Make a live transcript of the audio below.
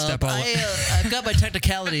Step all I've got my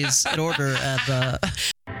technicalities in order.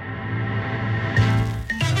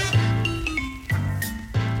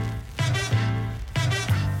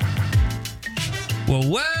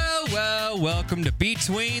 Well, welcome to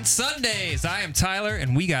Between Sundays. I am Tyler,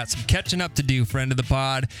 and we got some catching up to do, friend of the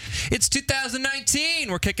pod. It's 2019.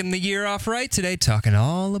 We're kicking the year off right today, talking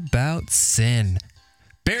all about sin.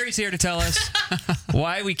 Barry's here to tell us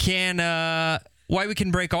why we can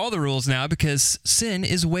break all the rules now, because sin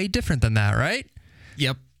is way different than that, right?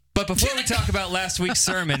 Yep. But before we talk about last week's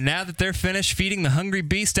sermon, now that they're finished feeding the hungry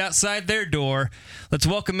beast outside their door, let's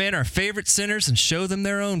welcome in our favorite sinners and show them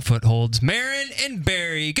their own footholds. Marin and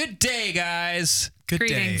Barry, good day, guys. Good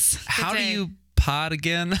Greetings. day. Good How day. do you pod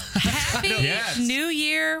again? Happy Yes. New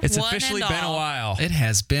Year. It's one officially and been a all. while. It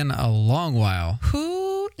has been a long while.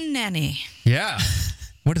 Who nanny? Yeah.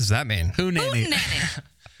 What does that mean? Who Who nanny?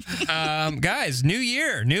 nanny? Guys, new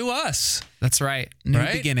year, new us. That's right. New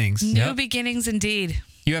Right? beginnings. New Yep. beginnings indeed.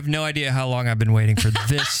 You have no idea how long I've been waiting for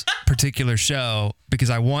this particular show,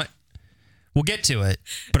 because we'll get to it,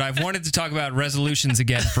 but I've wanted to talk about resolutions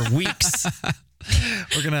again for weeks.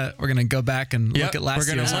 We're gonna go back and look at last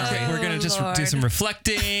year's. We're gonna just do Lord. some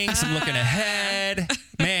reflecting, some looking ahead.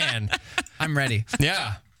 Man, I'm ready.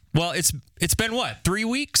 yeah. Well, it's been what, 3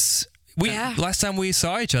 weeks? Yeah. Last time we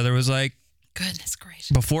saw each other was like Goodness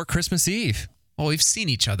gracious. before Christmas Eve. Well, we've seen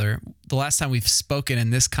each other. The last time we've spoken in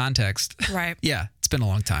this context. Right. Yeah, it's been a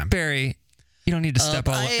long time. Barry, you don't need to step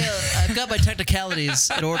all. I've got my technicalities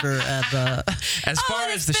in order. As far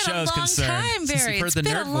as the It's been a show's long concerned, time, Since Barry. you've heard It's the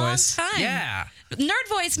been nerd a long voice. time. Yeah. Nerd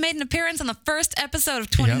Voice made an appearance on the first episode of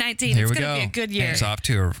 2019. Yep, here It's we going to go. be a good year. It's off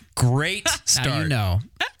to a great start. Now you know.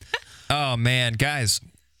 Oh man, guys,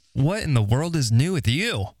 what in the world is new with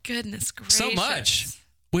you? Goodness gracious. So much.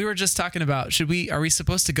 We were just talking about, are we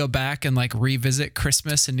supposed to go back and like revisit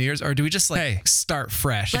Christmas and New Year's, or do we just like start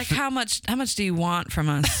fresh? Like how much do you want from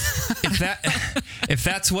us? If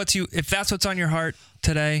that's what's on your heart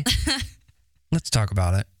today, let's talk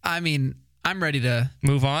about it. I mean, I'm ready to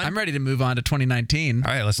Move on. I'm ready to move on to 2019.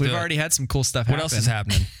 All right, let's We've do it. already had some cool stuff What happen. else is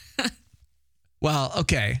happening? Well,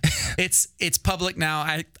 okay. It's public now.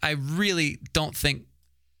 I really don't think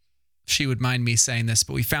she would mind me saying this,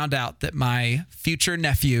 but we found out that my future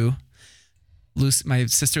nephew, my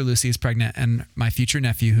sister Lucy, is pregnant, and my future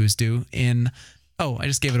nephew, who's due in, I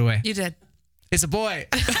just gave it away. You did. It's a boy.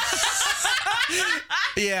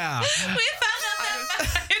 Yeah. We found out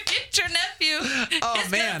that my future nephew is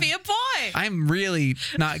going man. to be a boy. I'm really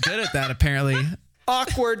not good at that, apparently.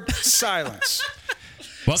 Awkward silence.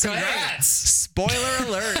 Well, So, hey, congrats. spoiler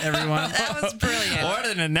alert, everyone. That was brilliant. What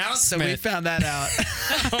an So announcement. we found that out.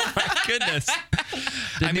 Oh my goodness.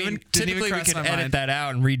 Didn't even typically we cross could my edit mind. that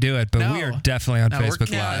out and redo it, but No. we are definitely on No, we're Facebook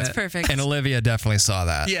killing Live. it. That's perfect. And Olivia definitely saw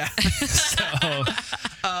that. Yeah. So,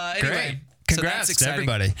 Anyway, great. so Congrats that's to exciting.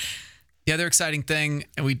 everybody. The other exciting thing,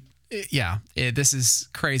 and this is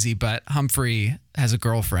crazy, but Humphrey has a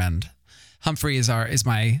girlfriend. Humphrey is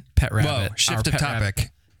my pet rabbit. Whoa, our shift of pet topic.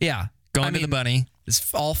 rabbit. Yeah. Going to the bunny.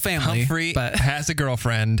 It's all family. Humphrey but has a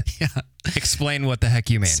girlfriend. yeah. Explain what the heck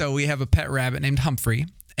you mean. So we have a pet rabbit named Humphrey,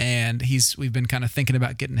 and we've been kind of thinking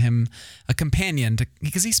about getting him a companion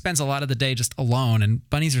because he spends a lot of the day just alone, and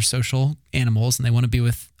bunnies are social animals and they want to be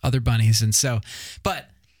with other bunnies. And so, but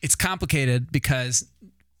it's complicated because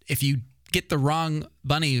if you get the wrong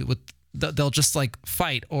bunny, they'll just like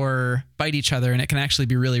fight or bite each other, and it can actually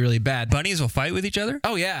be really, really bad. Bunnies will fight with each other?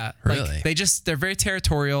 Oh yeah. Really? Like they're very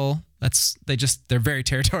territorial. They're very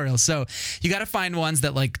territorial. So you got to find ones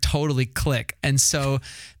that like totally click. And so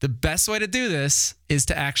the best way to do this is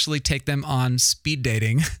to actually take them on speed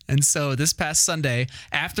dating. And so this past Sunday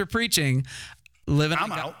after preaching, Liv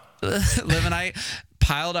and I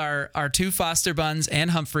piled our two foster buns and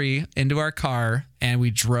Humphrey into our car, and we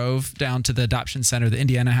drove down to the adoption center, the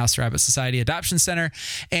Indiana House Rabbit Society Adoption Center,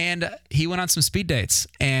 and he went on some speed dates.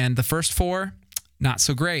 And the first 4, not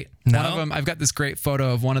so great. No? One of them, I've got this great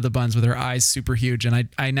photo of one of the buns with her eyes super huge, and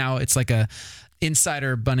I now it's like a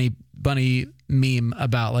insider bunny meme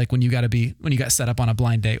about like when you got set up on a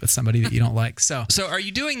blind date with somebody that you don't like. So are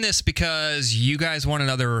you doing this because you guys want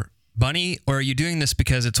another bunny, or are you doing this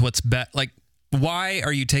because it's what's best? Like, why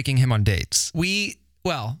are you taking him on dates? we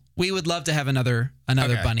would love to have another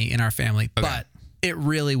Okay. bunny in our family, Okay. but it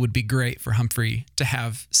really would be great for Humphrey to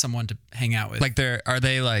have someone to hang out with. Like, are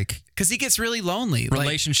they like because he gets really lonely.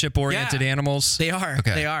 relationship-oriented yeah, animals? They are.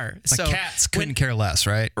 Okay. They are. Like cats couldn't care less,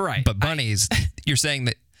 right? Right. But bunnies, you're saying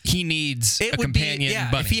that he needs It a would companion be,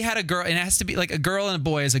 yeah. bunny. If he had a girl, and it has to be like a girl and a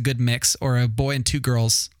boy is a good mix, or a boy and 2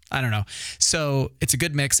 girls. I don't know. So it's a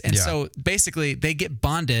good mix. And Yeah. so basically they get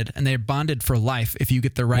bonded, and they're bonded for life if you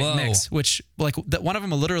get the right Whoa. mix, which like one of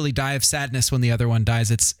them will literally die of sadness when the other one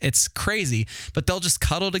dies. It's crazy, but they'll just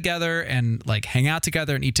cuddle together and like hang out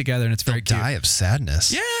together and eat together. And it's very cute. Die of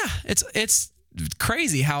sadness. Yeah. It's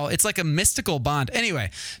crazy how it's like a mystical bond. Anyway,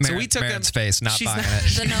 so we took Marin's him. face, not she's buying not-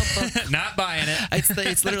 it. The Notebook. Not buying it.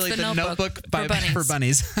 It's literally It's the the notebook, Notebook for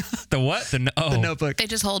bunnies. The what? The Notebook. They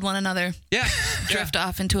just hold one another, Yeah. drift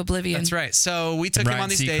off into oblivion. That's right. So we took him Ryan on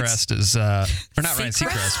these dates. Seacrest is, or not Ryan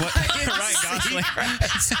Seacrest? Seacrest. What? Ryan Gosling. Ryan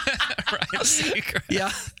Seacrest.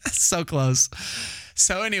 Yeah, so close.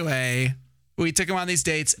 So anyway, we took him on these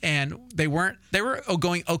dates, and they were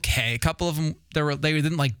going okay. A couple of them they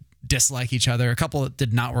didn't like dislike each other. A couple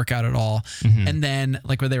did not work out at all. And then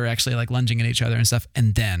like where they were actually like lunging at each other and stuff.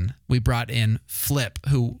 And then we brought in Flip,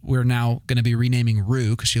 who we're now going to be renaming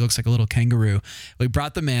Rue because she looks like a little kangaroo. We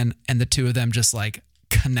brought them in, and the two of them just like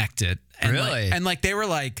connected. And Really? like they were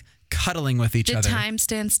like cuddling with each Did other. time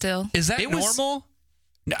stand still? Is that It was- normal?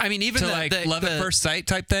 I mean, even To the, like the, love the, at first sight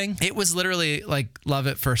type thing? It was literally like love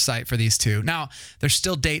at first sight for these two. Now, there's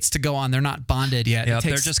still dates to go on. They're not bonded yet. Yeah, It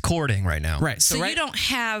they're takes- just courting right now. right. So right, you don't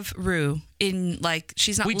have Rue in like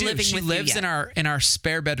she's not we do. living She with lives you yet. in our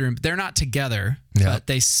spare bedroom. They're not together, Yeah. but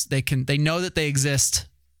they know that they exist,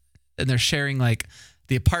 and they're sharing like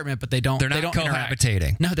the apartment, but they don't. They're they not don't interact.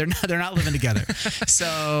 cohabitating. No, they're not. They're not living together.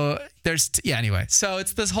 So there's anyway. So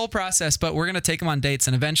it's this whole process, but we're gonna take them on dates,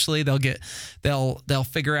 and eventually they'll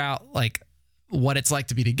figure out like what it's like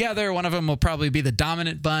to be together. One of them will probably be the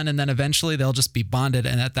dominant bun, and then eventually they'll just be bonded.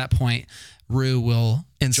 And at that point, Rue will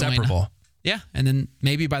join. Inseparable. Yeah, and then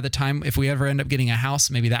maybe by the time if we ever end up getting a house,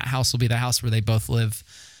 maybe that house will be the house where they both live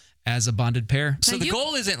as a bonded pair. So Now the you-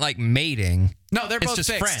 goal isn't like mating. No, they're It's both just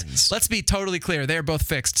fixed. friends. Let's be totally clear. They're both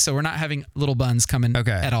fixed. So we're not having little buns coming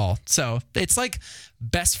Okay. at all. So it's like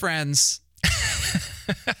best friends.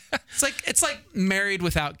 it's like married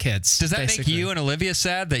without kids. Does that make basically. you and Olivia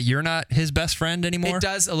sad that you're not his best friend anymore? It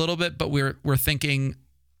does a little bit, but we're thinking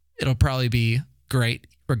it'll probably be great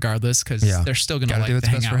regardless because Yeah. they're still gonna Gotta like do what's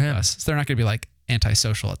to hang best out for with him. us. So they're not gonna be like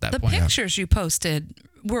antisocial at that The point. pictures you posted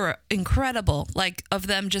were incredible, like of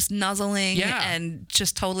them just nuzzling Yeah. and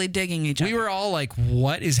just totally digging each other. We were all like,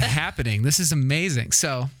 "What is happening? This is amazing!"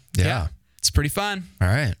 So Yeah. it's pretty fun. All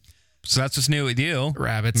right. So that's what's new with you.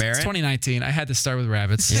 Rabbits. Marin? It's 2019. I had to start with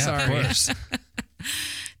rabbits. Yeah, Sorry. of course.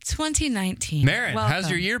 2019. Marin, how's Welcome.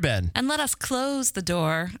 your year been? And let us close the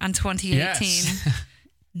door on 2018. Yes.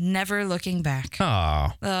 Never looking back.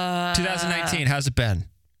 Oh. 2019, how's it been?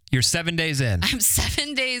 You're 7 days in. I'm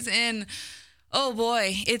 7 days in. Oh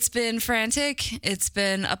boy, it's been frantic. It's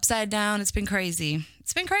been upside down. It's been crazy.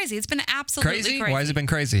 It's been crazy. It's been absolutely crazy. Why has it been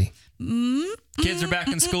crazy? Kids are back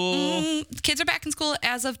in school. Kids are back in school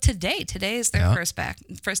as of today. Today is their Yeah.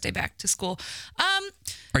 first day back to school.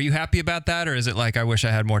 Are you happy about that, or is it like I wish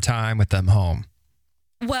I had more time with them home?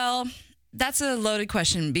 Well, that's a loaded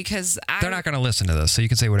question because They're not going to listen to this, so you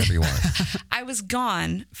can say whatever you want. I was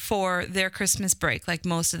gone for their Christmas break, like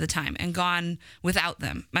most of the time, and gone without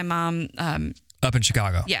them. My mom, Up in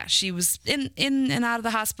Chicago. yeah, she was in and out of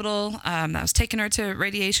the hospital. I was taking her to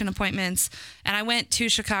radiation appointments, and I went to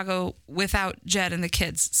Chicago without Jed and the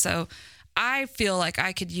kids. So I feel like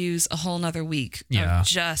I could use a whole nother week Yeah. of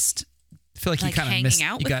just I feel like, Like you kind of hanging missed.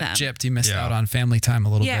 out You with got them. gypped. You missed Yeah. out on family time a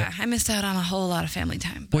little yeah, bit. I missed out on a whole lot of family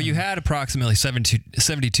time. Well, you had approximately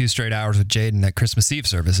 72 straight hours with Jaden at Christmas Eve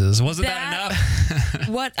services. Wasn't that enough?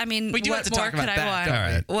 What I mean, We do what have to more talk about could I that, want? don't we?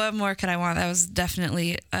 All right. What more could I want? That was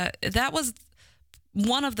definitely that was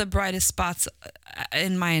one of the brightest spots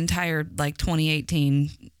in my entire like 2018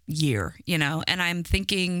 year, you know. And I'm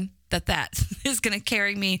thinking that is going to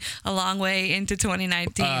carry me a long way into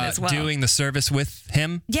 2019 as well. Doing the service with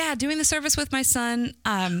him. Yeah, doing the service with my son.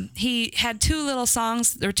 He had two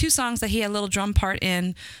songs that he had a little drum part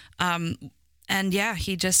in. And yeah,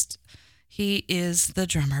 he is the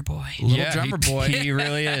drummer boy. Little drummer boy. He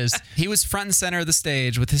really is. He was front and center of the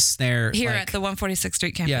stage with his snare. Here like, at the 146th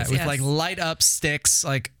Street campus. yeah, with yes. like light up sticks.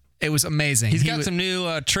 Like it was amazing. He's He got was- some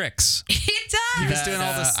new tricks. He does. was doing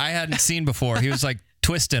all this- I hadn't seen before. He was like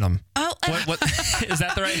twisting them. Oh, What is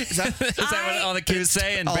that the right? Is that what all the kids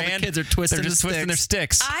say in all the band? kids are twisting They're just the twisting their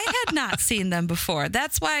sticks. I had not seen them before.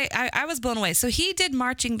 That's why I was blown away. So he did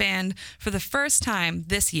marching band for the first time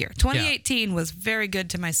this year. 2018 was very good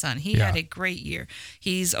to my son. He Yeah. had a great year.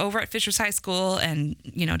 He's over at Fishers High School and,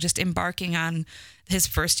 you know, just embarking on his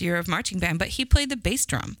first year of marching band, but he played the bass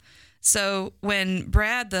drum. So when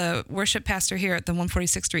Brad, the worship pastor here at the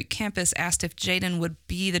 146th Street campus, asked if Jaden would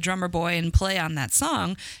be the drummer boy and play on that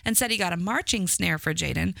song and said he got a marching snare for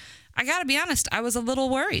Jaden, I got to be honest, I was a little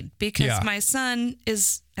worried because my son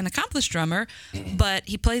is an accomplished drummer, but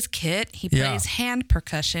he plays kit, he plays hand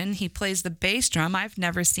percussion, he plays the bass drum. I've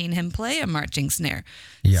never seen him play a marching snare.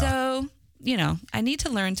 Yeah. So, I need to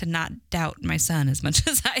learn to not doubt my son as much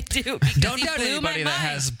as I do. Don't doubt anybody that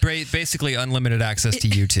has basically unlimited access to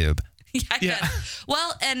YouTube. Yeah.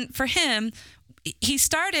 Well, and for him, he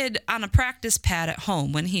started on a practice pad at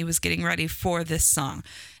home when he was getting ready for this song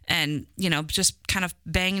and, just kind of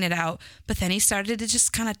banging it out. But then he started to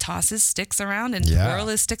just kind of toss his sticks around and whirl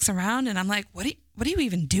his sticks around. And I'm like, what are you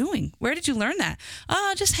even doing? Where did you learn that?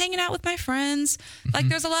 Oh, just hanging out with my friends. Like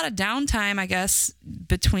there's a lot of downtime, I guess,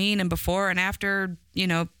 between and before and after,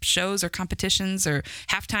 shows or competitions or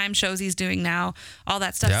halftime shows he's doing now, all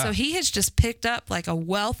that stuff. Yeah. So he has just picked up like a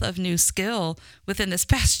wealth of new skill within this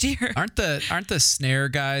past year. Aren't the snare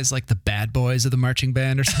guys like the bad boys of the marching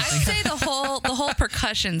band or something? I'd say the whole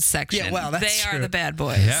percussion section. Yeah, well, that's they true. are the bad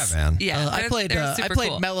boys. Yeah, man. Yeah, I played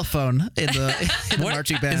cool. mellophone in the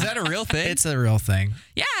marching band. Is that a real thing? It's a real thing.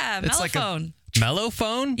 Yeah, it's mellophone. Like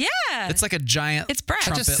mellophone? Yeah. It's like a giant It's Brad. That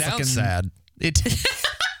trumpet just sounds looking, sad.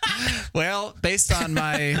 Well, based on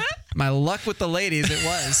my luck with the ladies, it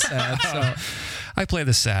was sad. So I play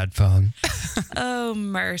the sad phone. Oh,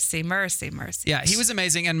 mercy. yeah, he was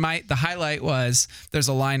amazing. And the highlight was there's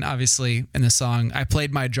a line obviously in the song. I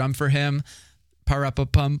played my drum for him.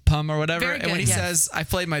 Parappa pum or whatever. Very and good, when he says I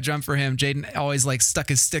played my drum for him, Jaden always like stuck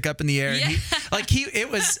his stick up in the air. Yeah.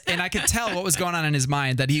 And I could tell what was going on in his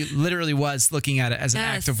mind, that he literally was looking at it as an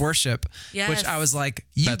act of worship, which I was like,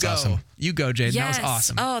 That's awesome. You go, Jaden. Yes. That was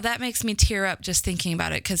awesome. Oh, that makes me tear up just thinking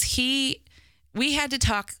about it because we had to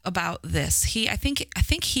talk about this. I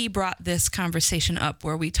think he brought this conversation up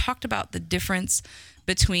where we talked about the difference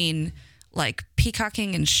between like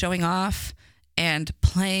peacocking and showing off and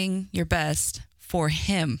playing your best for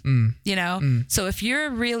him, So if you're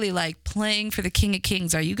really like playing for the King of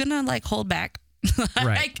Kings, are you gonna like hold back?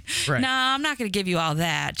 Right. No, I'm not gonna give you all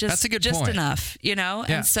that. That's a good just point. enough, Yeah.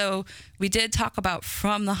 And so we did talk about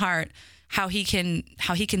from the heart how he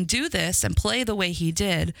can do this and play the way he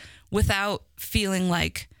did without feeling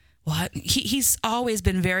like what he's always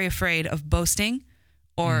been very afraid of boasting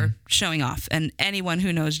or showing off. And anyone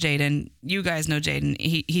who knows Jaden, you guys know Jaden,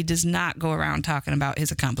 he does not go around talking about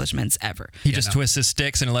his accomplishments ever. He just twists his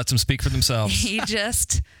sticks and lets them speak for themselves. He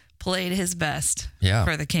just played his best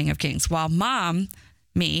for the King of Kings. While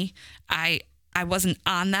me, I wasn't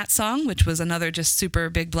on that song, which was another just super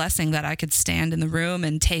big blessing that I could stand in the room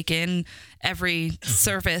and take in every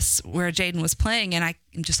service where Jaden was playing. And I'm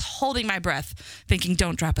just holding my breath thinking,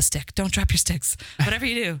 don't drop a stick. Don't drop your sticks. Whatever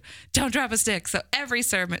you do, don't drop a stick. So every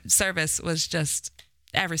service was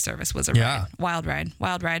a ride. Wild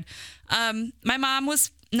ride. My mom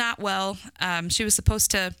was not well. She was supposed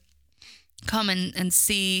to come and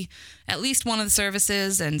see at least one of the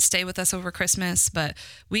services and stay with us over Christmas. But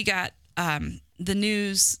we got the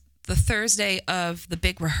news the Thursday of the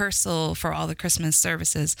big rehearsal for all the Christmas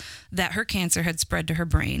services that her cancer had spread to her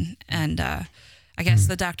brain. And I guess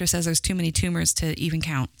the doctor says there's too many tumors to even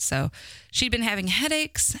count. So she'd been having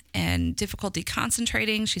headaches and difficulty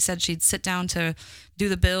concentrating. She said she'd sit down to do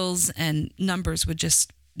the bills and numbers would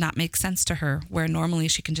just not make sense to her, where normally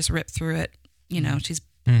she can just rip through it. She's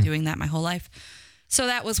doing that my whole life. So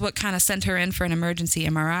that was what kind of sent her in for an emergency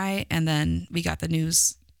MRI. And then we got the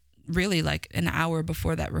news really like an hour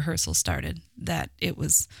before that rehearsal started that it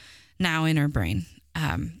was now in her brain.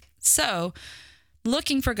 So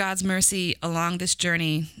looking for God's mercy along this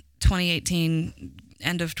journey, 2018,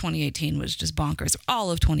 end of 2018 was just bonkers.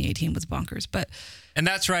 All of 2018 was bonkers, And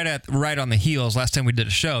that's right on the heels. Last time we did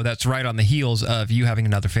a show, that's right on the heels of you having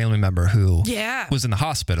another family member who was in the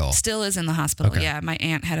hospital. Still is in the hospital. Okay. Yeah, my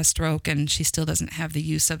aunt had a stroke and she still doesn't have the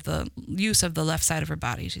use of the left side of her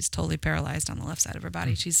body. She's totally paralyzed on the left side of her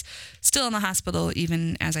body. She's still in the hospital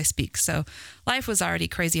even as I speak. So life was already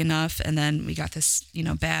crazy enough, and then we got this,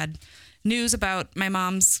 bad news about my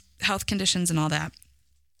mom's health conditions and all that.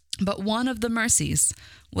 But one of the mercies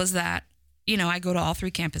was that I go to all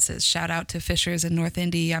three campuses. Shout out to Fishers and North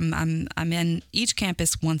Indy. I'm in each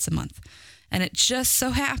campus once a month. And it just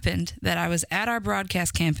so happened that I was at our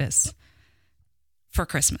broadcast campus for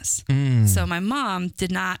Christmas. So my mom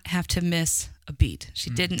did not have to miss a beat.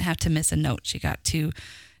 She didn't have to miss a note. She got to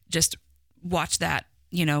just watch that,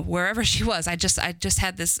 wherever she was. I just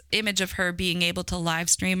had this image of her being able to live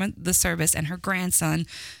stream the service and her grandson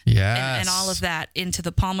and all of that into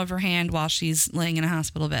the palm of her hand while she's laying in a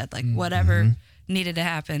hospital bed. Like whatever needed to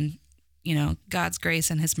happen, God's grace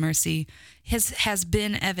and his mercy has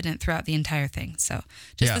been evident throughout the entire thing. So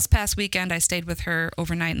Yeah. this past weekend, I stayed with her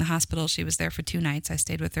overnight in the hospital. She was there for 2 nights. I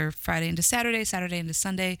stayed with her Friday into Saturday, Saturday into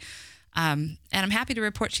Sunday. And I'm happy to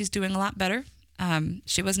report she's doing a lot better.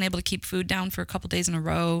 She wasn't able to keep food down for a couple days in a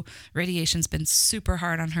row. Radiation's been super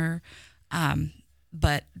hard on her.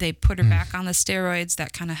 But they put her back on the steroids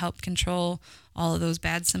that kind of helped control all of those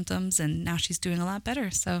bad symptoms. And now she's doing a lot better.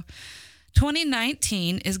 So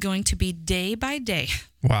 2019 is going to be day by day.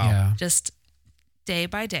 Wow. Yeah. Just day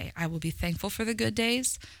by day. I will be thankful for the good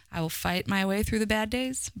days. I will fight my way through the bad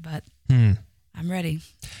days, but I'm ready.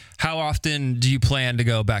 How often do you plan to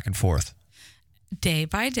go back and forth? Day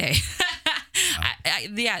by day.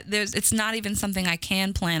 It's not even something I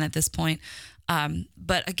can plan at this point.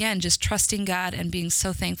 But again, just trusting God and being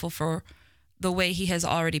so thankful for the way he has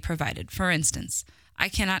already provided. For instance, I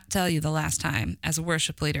cannot tell you the last time as a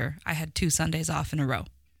worship leader I had 2 Sundays off in a row.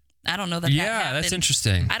 I don't know that Yeah, that happened. that's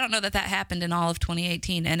interesting. I don't know that happened in all of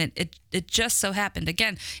 2018, and it just so happened.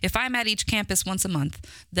 Again, if I'm at each campus once a month,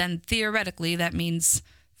 then theoretically that means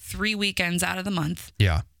 3 weekends out of the month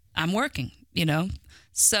Yeah. I'm working,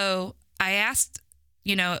 So I asked,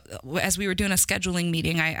 as we were doing a scheduling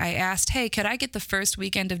meeting, I asked, hey, could I get the first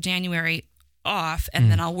weekend of January off,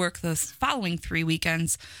 and then I'll work the following 3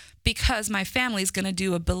 weekends, because my family's going to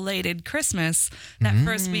do a belated Christmas that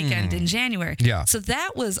first weekend in January. Yeah. So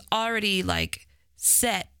that was already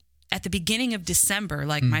set at the beginning of December.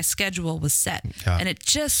 My schedule was set. Yeah. And it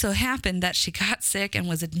just so happened that she got sick and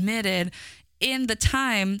was admitted in the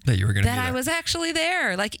time That you were going to be that there. I was actually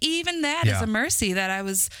there. Even that is Yeah. a mercy that I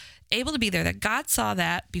was able to be there, that God saw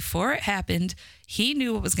that before it happened. He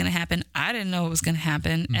knew what was going to happen. I didn't know what was going to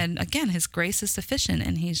happen. And again, his grace is sufficient.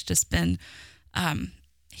 And he's just been,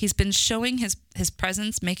 he's been showing his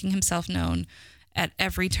presence, making himself known at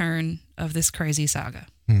every turn of this crazy saga.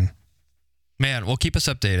 Man, well, keep us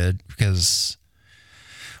updated, because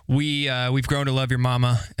we've grown to love your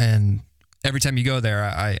mama, and every time you go there,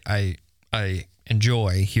 I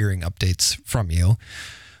enjoy hearing updates from you.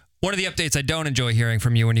 One of the updates I don't enjoy hearing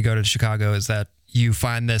from you when you go to Chicago is that you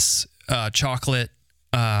find this chocolate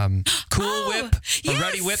Cool Whip, or yes.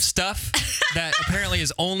 Redi-Wip stuff that apparently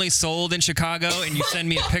is only sold in Chicago, and you send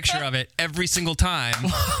me a picture of it every single time.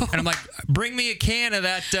 And I'm like, bring me a can of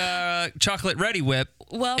that chocolate Redi-Wip.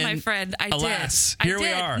 Well, my And friend, I alas, did. here we I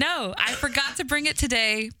did. are. No, I forgot to bring it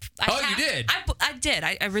today. You did? I did.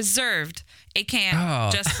 I reserved a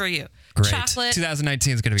can just for you. Great. Chocolate.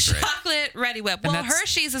 2019 is going to be great. Chocolate Redi-Wip. Well,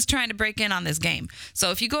 Hershey's is trying to break in on this game.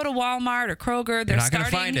 So if you go to Walmart or Kroger, You're not gonna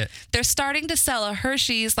find it. They're starting to sell a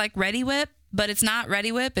Hershey's Redi-Wip, but it's not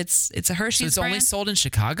Redi-Wip. It's a Hershey's So it's brand. only sold in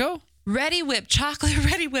Chicago? Redi-Wip, chocolate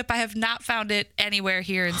Redi-Wip. I have not found it anywhere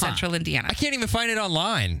here in central Indiana. I can't even find it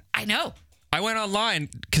online. I know. I went online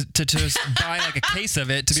to just buy a case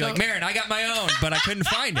of it to be So- like, Marin, I got my own, but I couldn't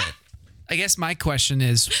find it. I guess my question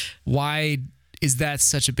is, why is that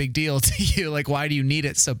such a big deal to you? Why do you need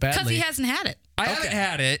it so Because badly? he hasn't had it. I haven't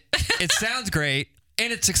had it. It sounds great,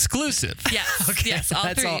 and it's exclusive. Yes. Yes. All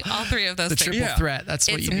That's three of those the things. triple Yeah. threat. That's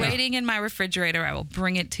what It's you need. waiting in my refrigerator. I will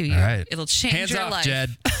bring it to you. All right. It'll change Hands your off, life.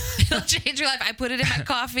 Jed. It'll change your life. I put it in my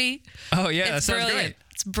coffee. Oh, yeah, that It's sounds brilliant. great.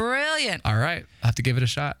 It's brilliant. All right. I'll have to give it a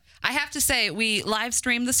shot. I have to say, we live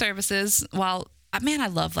streamed the services while. Man, I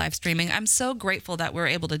love live streaming. I'm so grateful that we're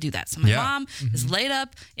able to do that. So my mom is laid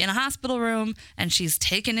up in a hospital room, and she's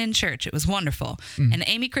taken in church. It was wonderful. And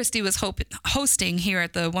Amy Christie was hosting here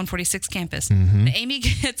at the 146 campus. And Amy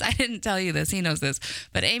gets, I didn't tell you this, he knows this,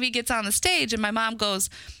 but Amy gets on the stage, and my mom goes,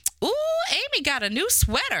 "Ooh, Amy got a new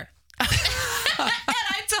sweater." And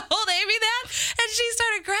I told Amy that, and she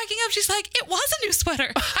started cracking up. She's like, "It was a new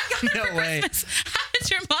sweater. I got it for way. Christmas." How did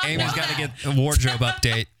your mom Amy's know got to that? get a wardrobe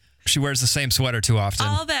update. She wears the same sweater too often.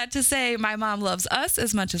 All that to say, my mom loves us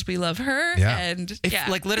as much as we love her. Yeah. And If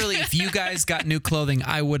literally, if you guys got new clothing,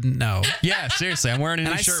 I wouldn't know. Yeah, seriously. I'm wearing a new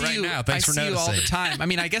And I shirt see right you. now. Thanks I for see you all the noticing. time. I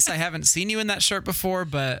mean, I guess I haven't seen you in that shirt before,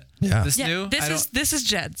 but Yeah. this new. I don't, this is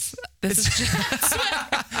Jed's. This is Jed's.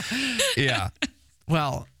 Yeah.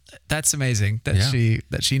 well, that's amazing that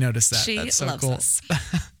Yeah. she noticed that. She That's so loves cool. us.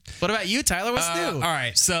 What about you, Tyler? What's new? All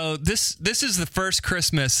right. So this is the first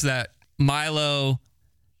Christmas that Milo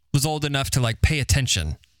was old enough to pay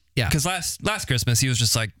attention. Yeah. Because last Christmas he was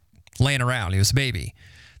just laying around. He was a baby.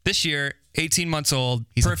 This year, 18 months old,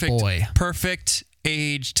 He's a perfect boy. perfect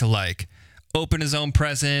age to open his own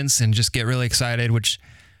presents and just get really excited, which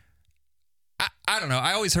I don't know.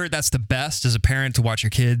 I always heard that's the best as a parent, to watch your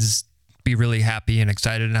kids be really happy and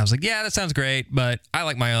excited. And I was like, yeah, that sounds great, but I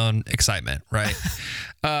like my own excitement, right?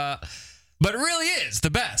 But it really is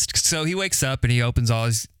the best. So he wakes up and he opens all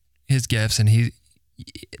his gifts, and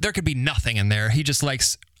there could be nothing in there. He just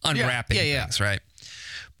likes unwrapping things, right?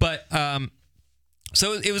 But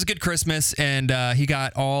so it was a good Christmas, and he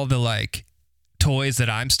got all the like toys that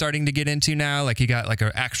I'm starting to get into now. Like he got like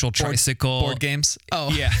an actual tricycle. Board games. Oh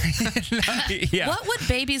Yeah. Yeah. What would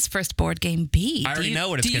baby's first board game be? I already know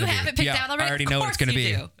what it's going to be. Do you have it picked out already? I already know what it's Of going to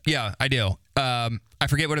course be. you do. Yeah, I do. I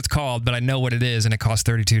forget what it's called, but I know what it is, and it costs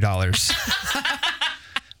 $32.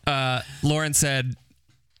 Lauren said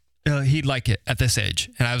he'd like it at this age,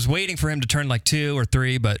 and I was waiting for him to turn like 2 or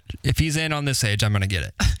 3, but if he's in on this age, I'm going to get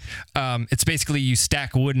it. It's basically you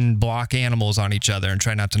stack wooden block animals on each other and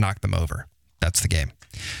try not to knock them over. That's the game.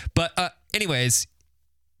 But anyways,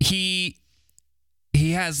 he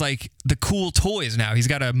has like the cool toys now. He's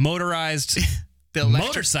got a motorized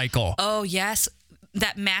motorcycle. Oh, yes.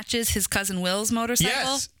 That matches his cousin Will's motorcycle.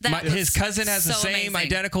 Yes. That His cousin has the so same amazing.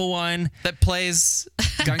 identical one. that plays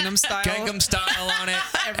Gangnam Style. Gangnam Style on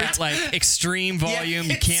it at like extreme volume.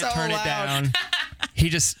 You it's can't so turn it loud. down.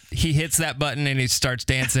 He hits that button and he starts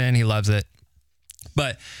dancing. He loves it.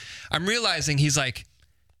 But I'm realizing he's like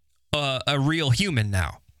a real human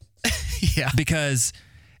now. Yeah.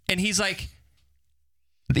 And he's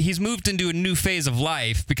moved into a new phase of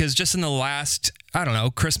life because just in the last, I don't know,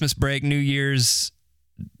 Christmas break, New Year's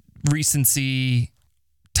recency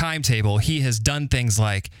timetable, he has done things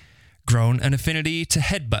like grown an affinity to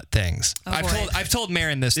headbutt things. I've told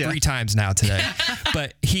Marin this 3 times now today,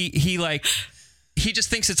 but he just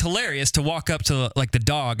thinks it's hilarious to walk up to like the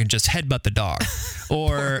dog and just headbutt the dog.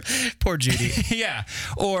 Or Poor Judy. yeah.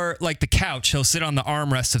 Or like the couch. He'll sit on the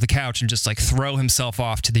armrest of the couch and just like throw himself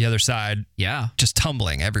off to the other side. Yeah. Just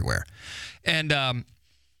tumbling everywhere. And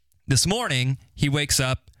this morning he wakes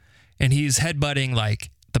up and he's headbutting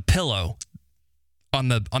like the pillow on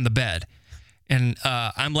the bed. And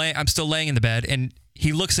I'm still laying in the bed, and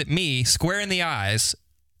he looks at me square in the eyes,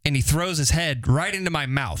 and he throws his head right into my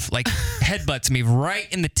mouth, like headbutts me right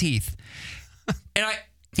in the teeth. And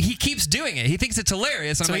he keeps doing it. He thinks it's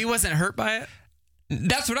hilarious. So he wasn't hurt by it?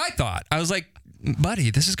 That's what I thought. I was like,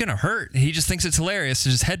 buddy, this is going to hurt. He just thinks it's hilarious to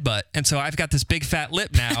just headbutt. And so I've got this big fat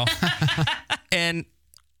lip now. And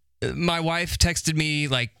my wife texted me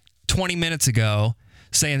like 20 minutes ago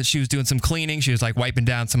saying that she was doing some cleaning. She was like wiping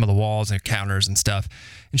down some of the walls and counters and stuff.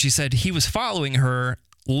 And she said he was following her,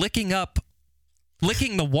 licking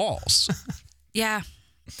the walls. Yeah.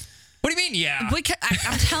 What do you mean, yeah?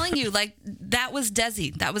 I'm telling you, like, that was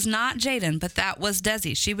Desi. That was not Jaden, but that was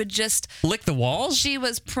Desi. She would just lick the walls? She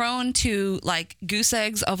was prone to, like, goose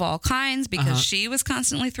eggs of all kinds because she was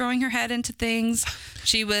constantly throwing her head into things.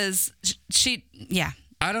 Yeah.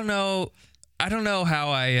 I don't know how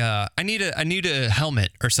I need a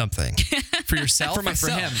helmet or something. For yourself? For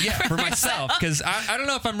myself. Or for him? Yeah, for myself. Because I don't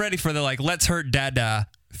know if I'm ready for the, like, let's hurt dada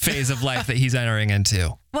phase of life that he's entering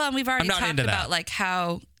into. Well, and we've already I'm not talked into about, that. like,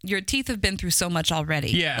 how your teeth have been through so much already.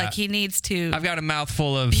 Yeah. Like, he needs to... I've got a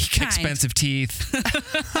mouthful of kind. expensive teeth,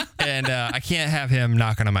 and I can't have him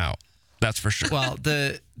knocking them out. That's for sure. Well,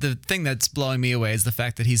 the thing that's blowing me away is the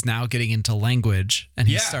fact that he's now getting into language, and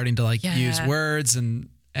he's starting to, like, use words,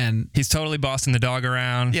 and he's totally bossing the dog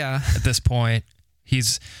around. Yeah. At this point,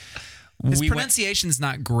 his pronunciation's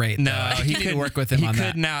not great. No, though. he You need could to work with him on He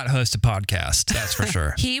that. could not host a podcast. That's for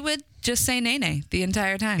sure. He would just say nene the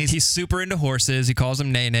entire time. He's super into horses. He calls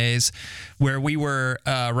them nenes. Where we were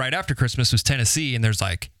right after Christmas was Tennessee, and there's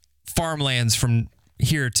like farmlands from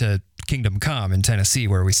here to Kingdom Come in Tennessee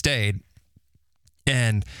where we stayed.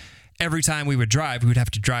 And every time we would drive, we would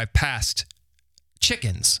have to drive past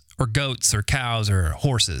chickens or goats or cows or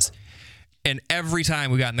horses. And every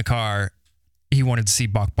time we got in the car, he wanted to see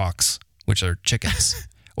bok-boks, which are chickens.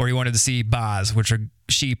 Or he wanted to see bas, which are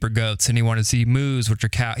sheep or goats. And he wanted to see moos, which are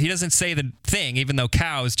cow. He doesn't say the thing, even though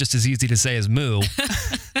cow is just as easy to say as moo.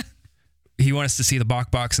 He wants to see the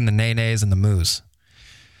bok-boks and the nenes and the moos.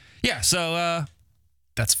 Yeah, so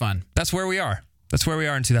That's fun. that's where we are. That's where we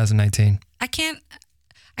are in 2019. I can't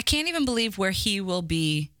even believe where he will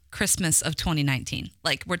be Christmas of 2019.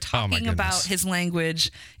 Like, we're talking about his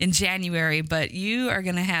language in January, but you are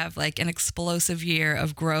going to have like an explosive year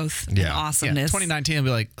of growth and Yeah, awesomeness. 2019 will be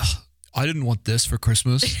like, "Ugh, I didn't want this for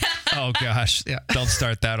Christmas. Oh gosh, don't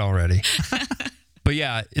start that already. But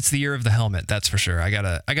yeah, it's the year of the helmet. That's for sure. I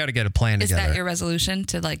gotta get a plan Is together. that your resolution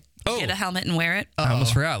to like get a helmet and wear it? I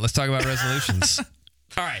almost forgot. Let's talk about resolutions.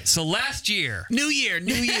 All right. So last year, New year,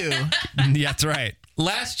 new you. yeah, that's right.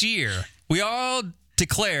 Last year, we all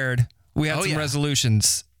declared we had some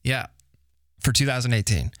resolutions Yeah. for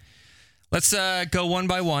 2018. Let's go one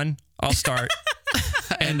by one. I'll start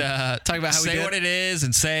and Talk about how we say did. what it is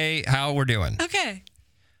and say how we're doing. Okay.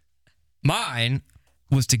 Mine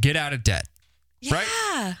was to get out of debt. Yeah.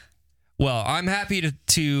 Right? Well, I'm happy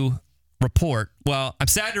to report. Well, I'm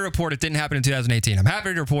sad to report it didn't happen in 2018. I'm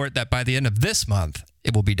happy to report that by the end of this month,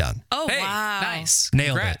 it will be done. Oh, Hey, wow. nice.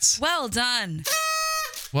 Nailed Congrats. Well done.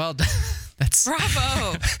 Well done. That's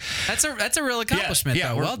Bravo. that's a real accomplishment.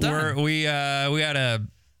 though. Well done. We had a.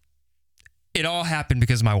 It all happened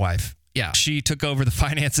because of my wife. Yeah. She took over the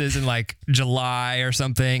finances in like July or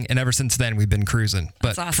something, and ever since then we've been cruising. But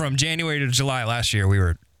That's awesome. from January to July last year, we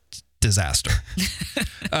were disaster.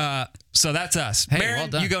 So that's us. Hey, Maren, well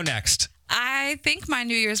done. you go next. I think my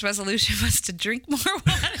New Year's resolution was to drink more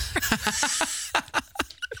water.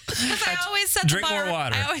 'Cause I always set Drink the bar, more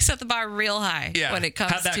water. I always set the bar real high Yeah. when it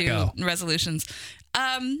comes How'd that to go? resolutions.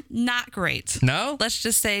 Not great. No? Let's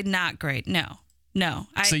just say not great. No.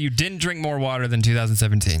 So you didn't drink more water than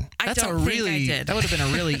 2017. I That's don't a think really I did. that would have been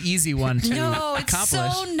a really easy one to No, it's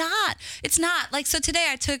accomplish. so not. It's not. Like, so today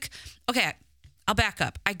I took, okay, I'll back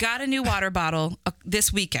up. I got a new water bottle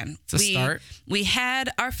this weekend. It's a start. We had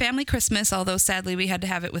our family Christmas, although sadly we had to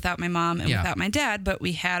have it without my mom and Yeah. without my dad, but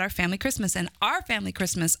we had our family Christmas, and our family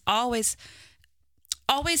Christmas always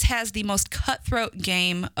has the most cutthroat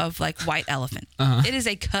game of like White Elephant. It is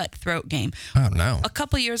a cutthroat game. Oh, no. A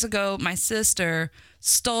couple years ago, my sister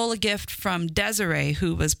stole a gift from Desiree,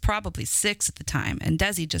 who was probably 6 at the time. And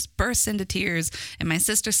Desi just burst into tears. And my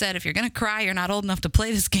sister said, if you're going to cry, you're not old enough to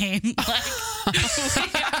play this game. Like,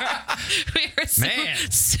 we are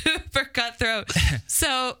Man. super cutthroat.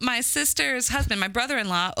 So my sister's husband, my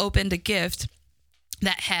brother-in-law, opened a gift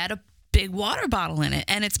that had a big water bottle in it,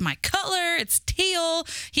 and it's my color. It's teal.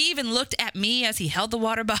 He even looked at me as he held the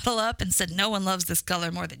water bottle up and said, no one loves this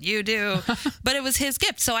color more than you do. But it was his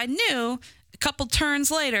gift, so I knew a couple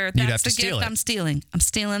turns later, You'd have that's to the steal gift it. I'm stealing. I'm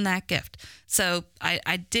stealing that gift. So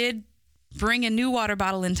I did bring a new water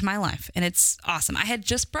bottle into my life, and it's awesome. I had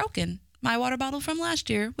just broken my water bottle from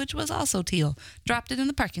last year, which was also teal. Dropped it in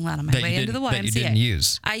the parking lot on my That way you into the YMCA. that you didn't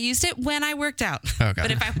use. I used it when I worked out. Okay.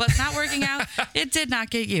 But if I was not working out, it did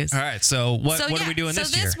not get used. All right. So what are we doing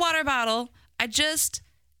this year? So this water bottle, I just,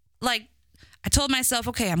 like, I told myself,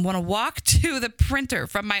 okay, I'm going to walk to the printer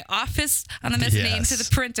from my office on the mezzanine Yes. to the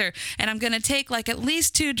printer, and I'm going to take, like, at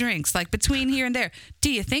least 2 drinks, like, between here and there.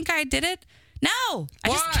 Do you think I did it? No. I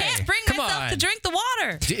just Why? can't bring Come myself on. to drink the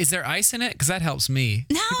water. Is there ice in it? Because that helps me.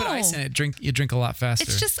 No. If you put ice in it, you drink a lot faster.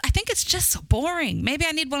 I think it's just so boring. Maybe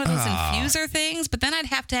I need one of those infuser things, but then I'd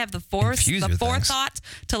have to have the Infuser forethought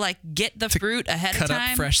to like get the fruit ahead cut of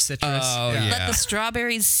time. up fresh citrus. Oh, yeah. Let the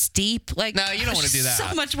strawberries steep. Like, No, you don't wanna do that.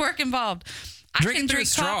 So much work involved. Drink I can it through a drink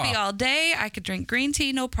straw. coffee all day. I could drink green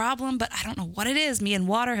tea, no problem. But I don't know what it is. Me and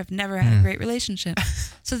water have never had a great relationship.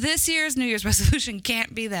 So this year's New Year's resolution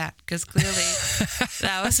can't be that, because clearly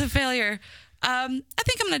that was a failure. I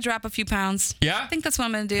think I'm going to drop a few pounds. Yeah? I think that's what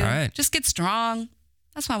I'm going to do. All right. Just get strong.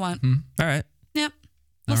 That's what I want. All right. Yep.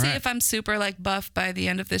 We'll All see right. if I'm super like buff by the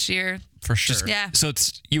end of this year. For sure. Yeah. So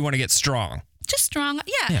you want to get strong. Just strong.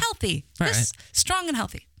 Yeah. Healthy. All Just strong and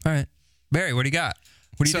healthy. All right. Barry, what do you got?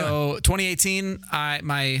 What are you doing? So 2018,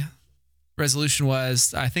 my resolution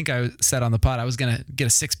was, I think I said on the pod, I was going to get a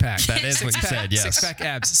 6-pack. That is what you said, yes. 6-pack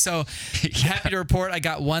abs. So happy to report I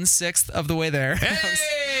got 1/6 of the way there.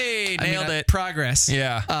 Hey, nailed it. Progress.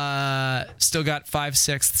 Yeah. Still got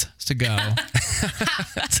 5/6 to go.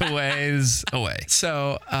 It's a ways away.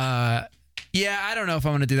 So, yeah, I don't know if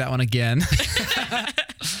I'm going to do that one again.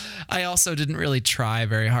 I also didn't really try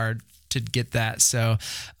very hard to get that. So,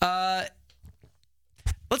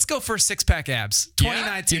 let's go for 6-pack abs.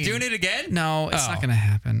 2019. You're doing it again? No, it's Oh. not going to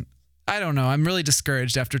happen. I don't know. I'm really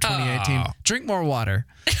discouraged after 2018. Oh. Drink more water.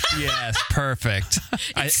 Yes, perfect.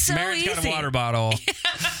 so Maren's got a easy. water bottle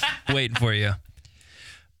waiting for you.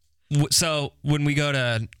 So when we go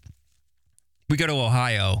to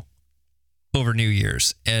Ohio over New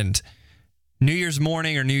Year's, and New Year's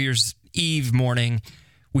morning or New Year's Eve morning,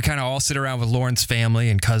 we kind of all sit around with Lauren's family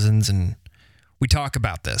and cousins, and we talk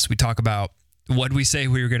about this. We talk about what we say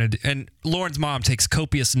we were going to do. And Lauren's mom takes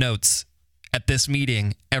copious notes at this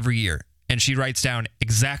meeting every year, and she writes down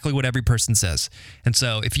exactly what every person says. And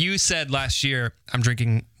so if you said last year, I'm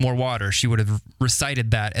drinking more water, she would have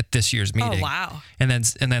recited that at this year's meeting. Oh, wow. And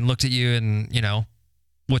then looked at you and,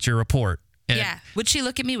 what's your report? And Yeah. Would she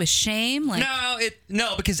look at me with shame? Like,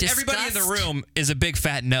 No, because everybody in the room is a big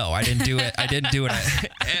fat no. I didn't do it.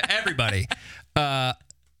 Everybody.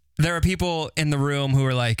 There are people in the room who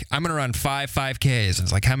are like, I'm going to run 5Ks. And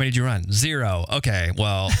it's like, how many did you run? 0. Okay,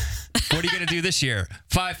 well, what are you going to do this year?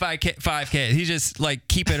 5K. He just like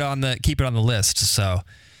keep it on the list. So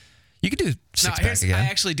you could do 6-pack again. I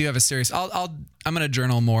actually do have a serious. I'm going to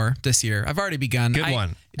journal more this year. I've already begun. Good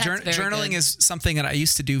one. That's very Journaling good. is something that I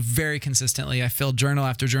used to do very consistently. I filled journal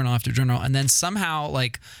after journal after journal, and then somehow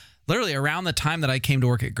like literally around the time that I came to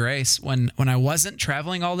work at Grace, when I wasn't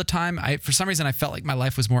traveling all the time, for some reason I felt like my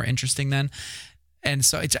life was more interesting then. And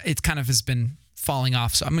so it kind of has been falling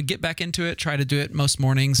off. So I'm going to get back into it, try to do it most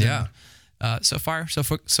mornings. Yeah. And, so far,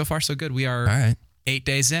 so good. We are All right. 8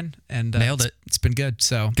 days in, and Nailed it. It's been good.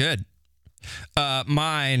 So Good.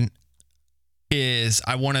 Mine is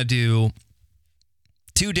I want to do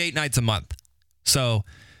 2 date nights a month. So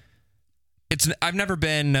I've never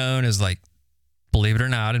been known as like, believe it or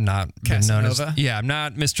not, I'm not been known as, I'm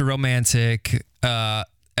not Mr. Romantic.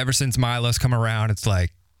 Ever since Milo's come around, it's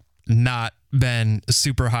like not been a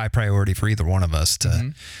super high priority for either one of us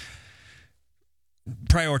to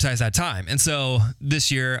prioritize that time. And so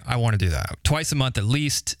this year I want to do that twice a month at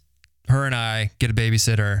least. Her and I get a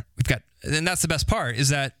babysitter. And that's the best part, is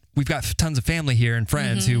that we've got tons of family here and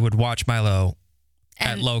friends who would watch Milo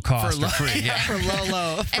at low cost or free. Yeah. For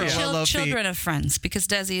low fee. Children of friends, because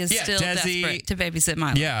Desi is still desperate to babysit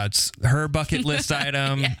Milo. Yeah, it's her bucket list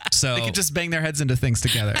item. So They could just bang their heads into things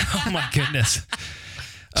together. oh my goodness.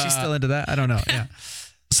 She's still into that? I don't know. Yeah.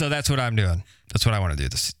 So that's what I'm doing. That's what I want to do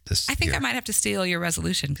this I think year. I might have to steal your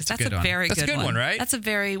resolution, because that's a good one. very That's a good one, right? That's a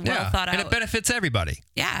very well thought out. And it benefits everybody.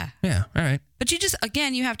 Yeah. Yeah, all right. But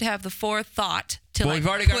you have to have the forethought to Well, we've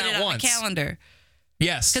already gone put it out on once. the calendar.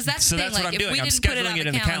 Yes. Because that's so the thing. that's what Like, I'm if doing. we I'm didn't put it scheduling on it the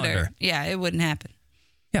in the calendar. yeah, it wouldn't happen.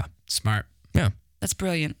 Yeah. Smart. Yeah. That's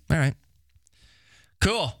brilliant. All right.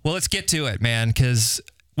 Cool. Well, let's get to it, man, because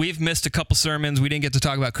we've missed a couple sermons. We didn't get to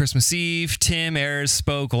talk about Christmas Eve. Tim Ayers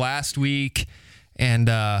spoke last week, and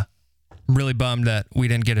I'm really bummed that we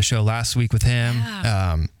didn't get a show last week with him.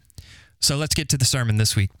 Yeah. So let's get to the sermon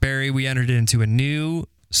this week. Barry, we entered into a new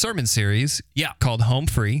sermon series called Home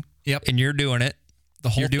Free. Yep. And you're doing it. The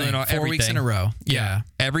whole You're doing thing. 4 weeks in a row. Yeah.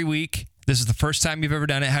 Every week. This is the first time you've ever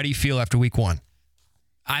done it. How do you feel after week 1?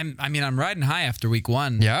 I'm riding high after week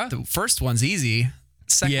 1. Yeah? The first one's easy.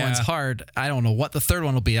 Second one's hard. I don't know what the third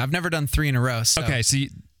one will be. I've never done 3 in a row. So. Okay, so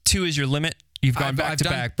 2 is your limit. You've gone back to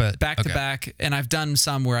back, but back to back, and I've done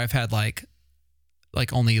some where I've had like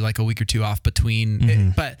only like a week or 2 off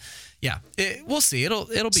between. But yeah, we'll see. It'll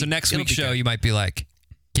be. So next week's show, good. you might be like,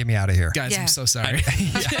 "Get me out of here, guys." Yeah. I'm so sorry.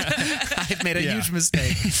 I've made a huge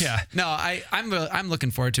mistake. Yeah. No, I'm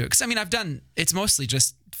looking forward to it, because I mean it's mostly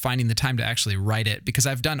just finding the time to actually write it, because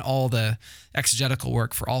I've done all the exegetical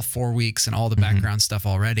work for all 4 weeks and all the background stuff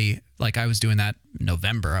already. Like I was doing that in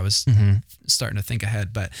November. I was starting to think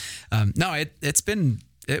ahead, but no,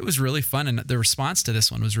 it was really fun, and the response to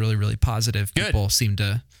this one was really, really positive. Good. People seemed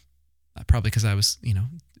to probably because I was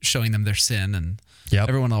showing them their sin, and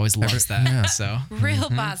everyone always loves that. Yeah. So Real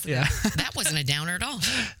positive. yeah, That wasn't a downer at all.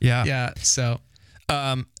 yeah, yeah. So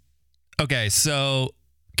Okay, so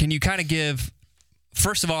can you kind of give?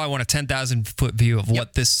 First of all, I want a 10,000 foot view of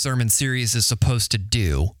what this sermon series is supposed to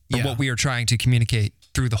do, or what we are trying to communicate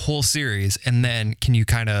through the whole series, and then can you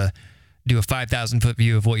kind of do a 5,000 foot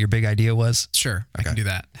view of what your big idea was? sure, I can do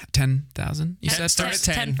that. 10,000. You said Start at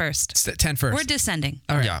 10 first. 10 first. We're descending.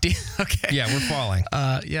 All right. Yeah. Okay. Yeah, we're falling.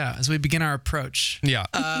 Yeah. As we begin our approach. Yeah.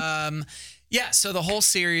 Yeah. So the whole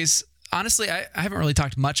series, honestly, I haven't really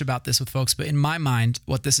talked much about this with folks, but in my mind,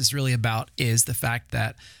 what this is really about is the fact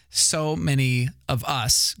that so many of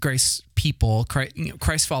us, Grace people,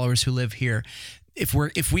 Christ followers who live here, if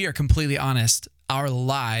we are completely honest, our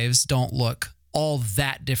lives don't look all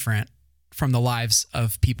that different from the lives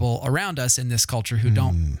of people around us in this culture who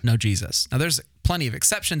don't know Jesus. Now, there's plenty of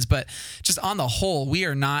exceptions, but just on the whole, we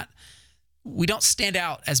don't stand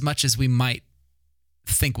out as much as we might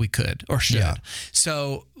think we could or should. Yeah.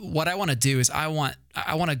 So what I want to do is I want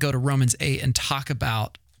to go to Romans 8 and talk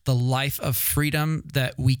about the life of freedom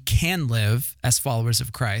that we can live as followers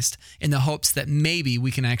of Christ, in the hopes that maybe we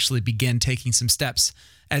can actually begin taking some steps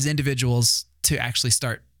as individuals to actually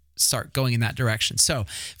start going in that direction. So,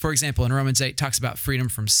 for example, in Romans 8 it talks about freedom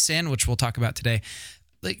from sin, which we'll talk about today.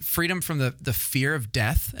 Like freedom from the fear of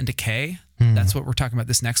death and decay. That's what we're talking about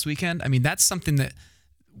this next weekend. I mean, that's something that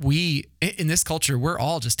we, in this culture, we're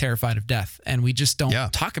all just terrified of death, and we just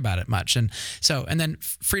don't talk about it much. And then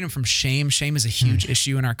freedom from shame. Shame is a huge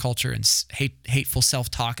issue in our culture, and hateful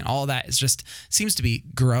self-talk and all of that is just seems to be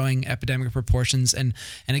growing epidemic proportions. And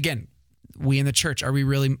again, we in the church, are we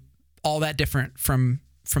really all that different from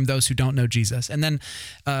those who don't know Jesus? And then,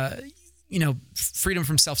 freedom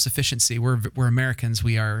from self-sufficiency. We're Americans.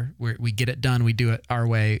 We get it done. We do it our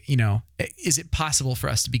way. Is it possible for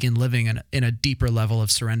us to begin living in a deeper level of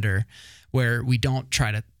surrender, where we don't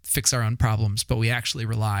try to fix our own problems, but we actually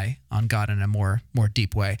rely on God in a more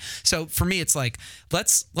deep way? So for me, it's like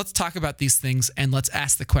let's talk about these things, and let's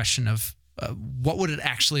ask the question of what would it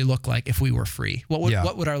actually look like if we were free? What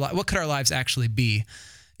could our lives actually be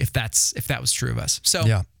if that was true of us?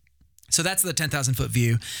 So So that's the 10,000 foot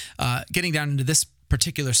view. Getting down into this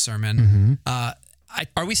particular sermon,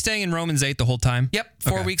 Are we staying in Romans 8 the whole time? Yep,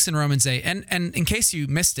 4 weeks in Romans 8. And in case you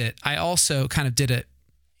missed it, I also kind of did an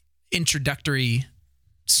introductory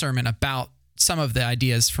sermon about some of the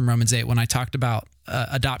ideas from Romans 8 when I talked about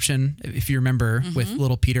adoption. If you remember with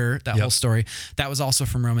little Peter, that whole story, that was also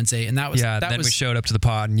from Romans 8. And that was we showed up to the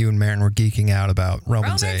pod and you and Marin were geeking out about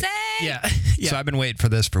Romans 8. Yeah. So I've been waiting for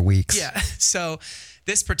this for weeks. Yeah. So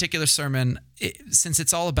this particular sermon, since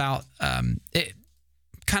it's all about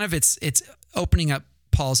it's opening up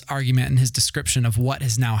Paul's argument and his description of what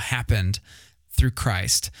has now happened through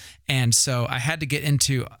Christ. And so I had to get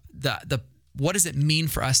into the what does it mean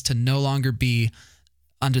for us to no longer be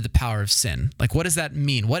under the power of sin? Like, what does that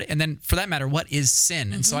mean? And then for that matter, what is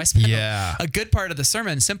sin? And so I spent a good part of the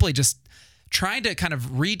sermon simply just trying to kind of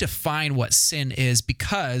redefine what sin is,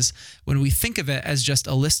 because when we think of it as just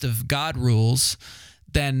a list of God rules,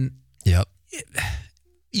 then you're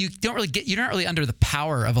not really under the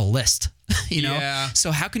power of a list, you know? Yeah.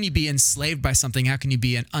 So how can you be enslaved by something? How can you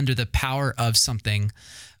be under the power of something?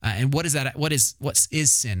 And what is that? What is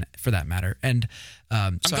sin for that matter? And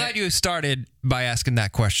I'm glad you started by asking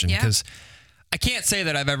that question, because I can't say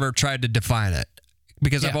that I've ever tried to define it,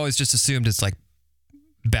 because I've always just assumed it's like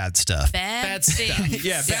bad stuff. Bad stuff.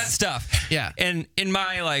 Bad stuff. Yeah. And in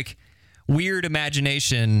my like weird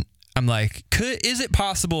imagination, I'm like, is it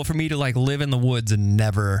possible for me to like live in the woods and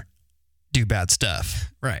never do bad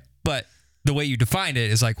stuff? Right. But the way you defined it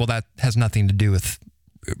is like, well, that has nothing to do with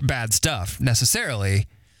bad stuff necessarily.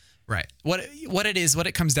 Right. What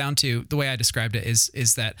it comes down to, the way I described it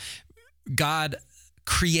is that God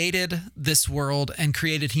created this world and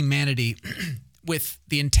created humanity with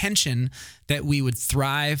the intention that we would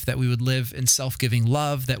thrive, that we would live in self-giving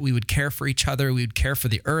love, that we would care for each other, we would care for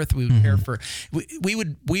the earth, we would care for, we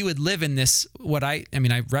would live in this, I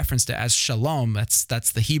referenced it as shalom.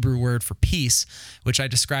 That's the Hebrew word for peace, which I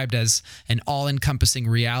described as an all-encompassing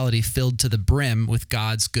reality filled to the brim with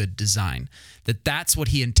God's good design. That's what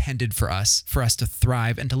he intended for us to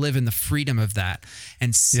thrive and to live in the freedom of that.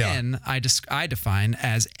 And sin, I define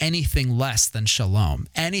as anything less than shalom,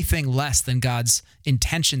 anything less than God's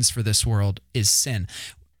intentions for this world is sin.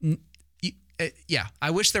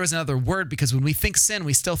 I wish there was another word, because when we think sin,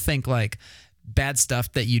 we still think like bad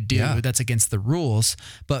stuff that you do that's against the rules.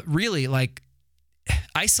 But really, like,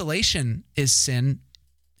 isolation is sin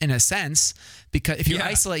in a sense, because if you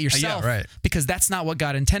isolate yourself, because that's not what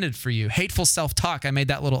God intended for you. Hateful self-talk, I made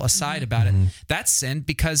that little aside about it. That's sin,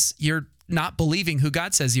 because you're not believing who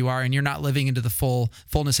God says you are, and you're not living into the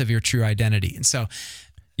fullness of your true identity. And so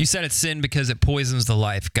you said it's sin because it poisons the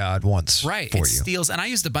life God wants for you. Steals. And I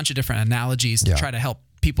used a bunch of different analogies to try to help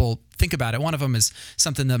people think about it. One of them is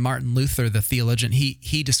something that Martin Luther, the theologian,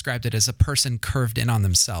 he described it as a person curved in on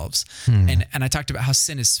themselves. And I talked about how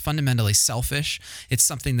sin is fundamentally selfish. It's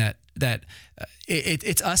something that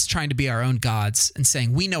it's us trying to be our own gods and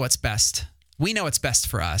saying, we know what's best. We know what's best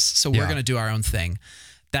for us, so we're going to do our own thing.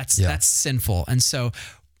 That's sinful. And so,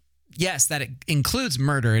 yes, that includes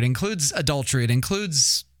murder. It includes adultery. It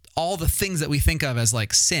includes all the things that we think of as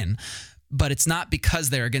like sin. But it's not because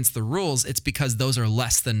they're against the rules. It's because those are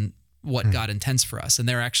less than what God intends for us, and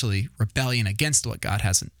they're actually rebellion against what God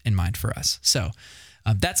has in mind for us. So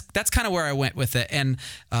that's kind of where I went with it. And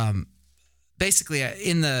basically,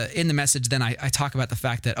 in the message, then I talk about the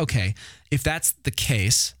fact that, okay, if that's the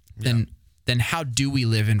case, then how do we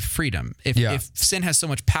live in freedom? If sin has so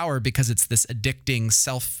much power because it's this addicting,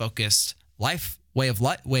 self-focused way of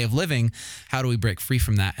living, how do we break free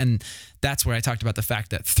from that? And that's where I talked about the fact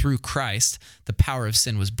that through Christ, the power of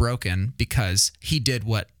sin was broken, because he did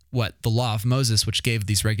what the law of Moses, which gave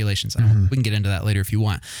these regulations, we can get into that later if you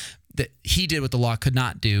want, that he did what the law could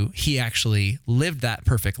not do. He actually lived that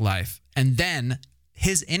perfect life. And then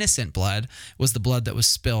his innocent blood was the blood that was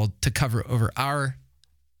spilled to cover over our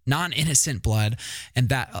non-innocent blood, and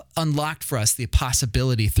that unlocked for us the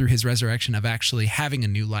possibility through his resurrection of actually having a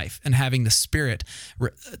new life and having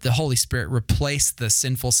the Holy Spirit replace the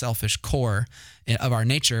sinful, selfish core of our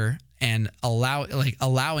nature, and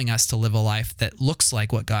allowing us to live a life that looks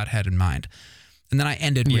like what God had in mind. And then I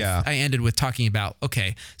ended with talking about,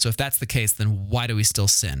 okay, so if that's the case, then why do we still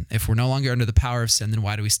sin? If we're no longer under the power of sin, then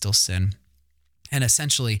why do we still sin? And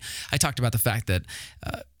essentially, I talked about the fact that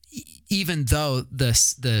even though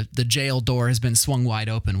the jail door has been swung wide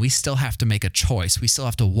open, we still have to make a choice. We still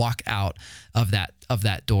have to walk out of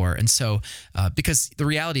that door. And so, because the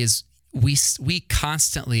reality is, we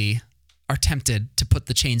constantly are tempted to put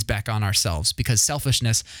the chains back on ourselves, because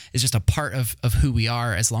selfishness is just a part of who we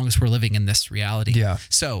are as long as we're living in this reality. Yeah.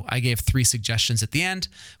 So I gave 3 suggestions at the end,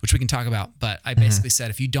 which we can talk about. But I basically said,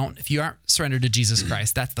 if you aren't surrendered to Jesus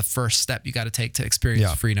Christ, that's the first step you got to take to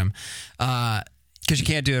experience freedom. Because you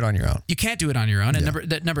can't do it on your own. You can't do it on your own.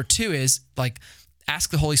 And number 2 is like, ask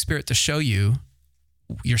the Holy Spirit to show you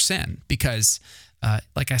your sin, because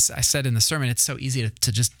like I said in the sermon, it's so easy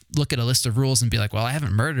to just look at a list of rules and be like, well, I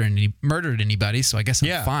haven't murdered anybody, so I guess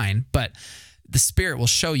I'm fine. But the Spirit will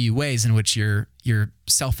show you ways in which your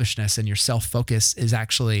selfishness and your self-focus is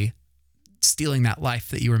actually stealing that life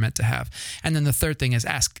that you were meant to have. And then the third thing is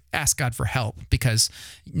ask God for help, because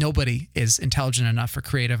nobody is intelligent enough or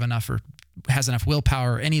creative enough or has enough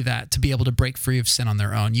willpower or any of that to be able to break free of sin on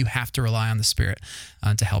their own. You have to rely on the Spirit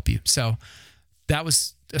to help you. So that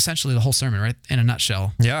was essentially the whole sermon, right? In a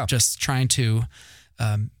nutshell. Yeah. Just trying to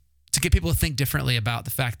get people to think differently about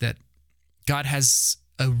the fact that God has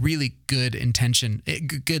a really good intention, a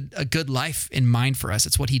good life in mind for us.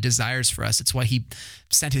 It's what he desires for us. It's why he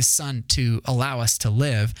sent his son to allow us to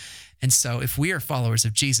live. And so if we are followers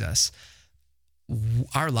of Jesus,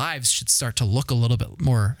 our lives should start to look a little bit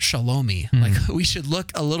more shalomy. Like we should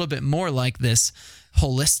look a little bit more like this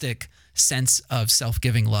holistic sense of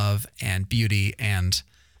self-giving love and beauty and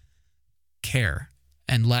care,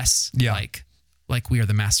 and less like we are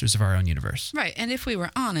the masters of our own universe. Right. And if we were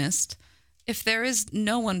honest, if there is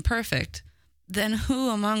no one perfect, then who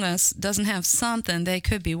among us doesn't have something they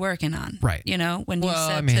could be working on? Right. You know, when you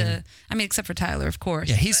said except for Tyler, of course.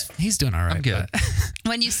 Yeah, he's doing all right. I'm good.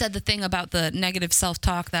 When you said the thing about the negative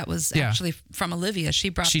self-talk, that was actually from Olivia. She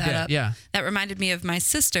brought that up. Yeah. That reminded me of my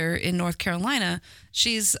sister in North Carolina.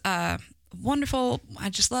 She's wonderful. I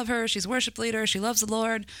just love her. She's a worship leader. She loves the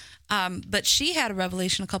Lord. But she had a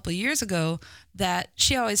revelation a couple of years ago that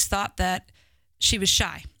she always thought that she was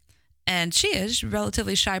shy. And she is a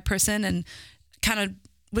relatively shy person and kind of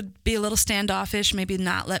would be a little standoffish, maybe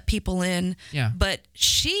not let people in. Yeah. But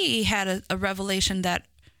she had a revelation that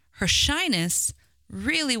her shyness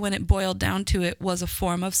really, when it boiled down to it, was a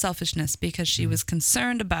form of selfishness, because she was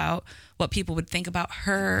concerned about what people would think about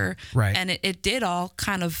her. Right. And it did all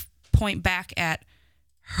kind of point back at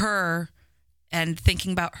her and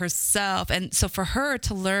thinking about herself. And so for her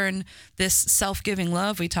to learn this self-giving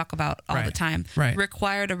love we talk about all the time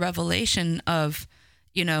required a revelation of,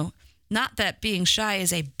 not that being shy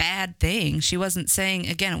is a bad thing. She wasn't saying,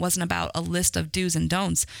 again, it wasn't about a list of do's and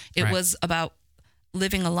don'ts. It was about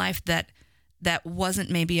living a life that wasn't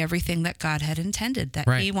maybe everything that God had intended, that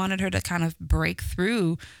he wanted her to kind of break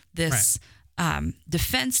through this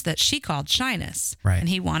defense that she called shyness. Right. And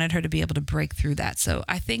he wanted her to be able to break through that. So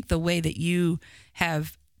I think the way that you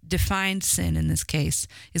have defined sin in this case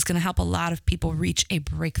is going to help a lot of people reach a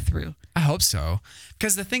breakthrough. I hope so.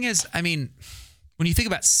 Because the thing is, I mean, when you think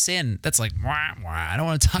about sin, that's like, wah, wah, I don't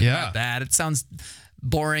want to talk about that. It sounds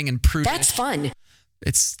boring and prudish. That's fun.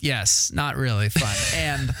 It's, yes, not really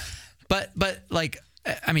fun. But like,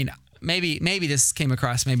 I mean, maybe this came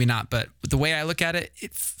across, maybe not, but the way I look at it,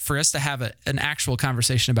 for us to have an actual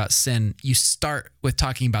conversation about sin, you start with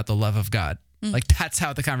talking about the love of God. Like that's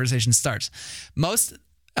how the conversation starts. Most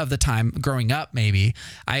of the time growing up, maybe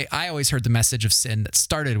I always heard the message of sin that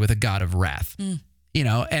started with a God of wrath,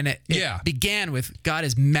 and it began with God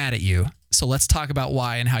is mad at you. So let's talk about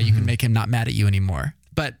why and how you can make him not mad at you anymore.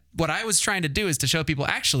 But what I was trying to do is to show people,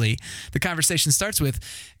 actually, the conversation starts with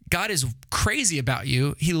God is crazy about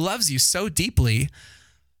you. He loves you so deeply.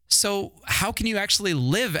 So how can you actually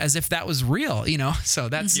live as if that was real? So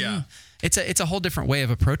that's, it's a whole different way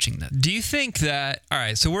of approaching that. Do you think that, all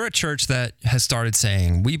right, so we're a church that has started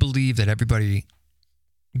saying, we believe that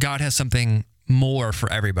God has something more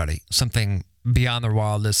for everybody, something beyond their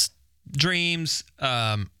wildest dreams. You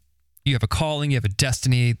have a calling, you have a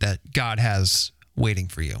destiny that God has waiting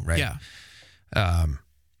for you, right? Yeah.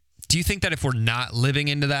 Do you think that if we're not living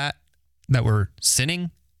into that we're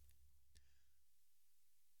sinning?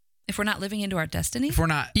 If we're not living into our destiny? If we're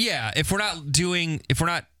not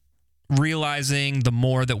realizing the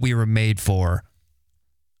more that we were made for.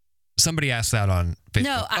 Somebody asked that on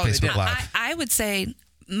Facebook, Facebook Live. I would say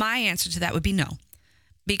my answer to that would be no,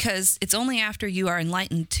 because it's only after you are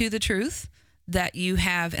enlightened to the truth that you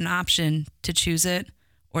have an option to choose it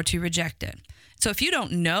or to reject it. So if you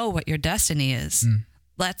don't know what your destiny is,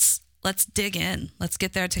 let's dig in. Let's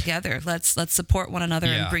get there together. Let's support one another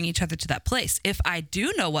and bring each other to that place. If I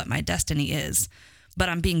do know what my destiny is, but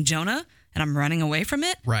I'm being Jonah and I'm running away from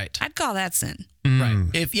it, right, I'd call that sin. Right.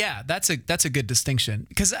 That's a good distinction,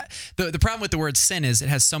 because the problem with the word sin is it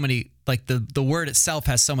has so many, like the word itself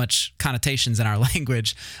has so much connotations in our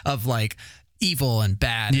language of like, evil and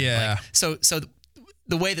bad. and, Yeah. so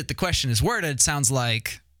the way that the question is worded sounds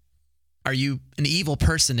like, are you an evil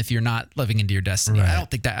person if you're not living into your destiny? Right. I don't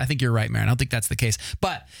think that. I think you're right, Maren. I don't think that's the case.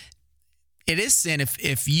 But it is sin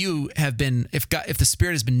if you have been, if the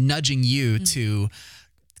Spirit has been nudging you to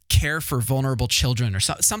care for vulnerable children or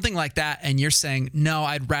something like that, and you're saying, no,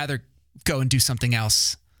 I'd rather go and do something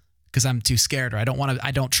else because I'm too scared, or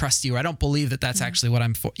I don't trust you, or I don't believe that that's actually what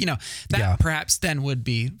I'm for. That perhaps then would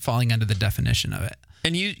be falling under the definition of it.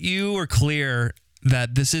 And you were clear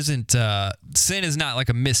that this isn't sin is not like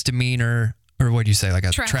a misdemeanor, or what do you say, like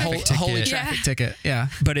a traffic ticket. Holy traffic ticket. Yeah.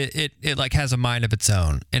 But it like has a mind of its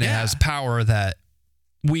own, and it has power that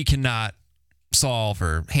we cannot solve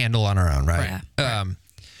or handle on our own, right?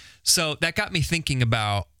 So that got me thinking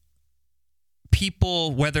about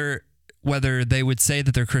people, whether they would say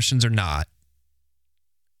that they're Christians or not,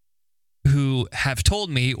 who have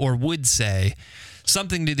told me or would say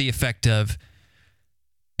something to the effect of,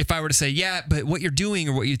 if I were to say, yeah, but what you're doing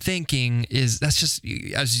or what you're thinking that's just,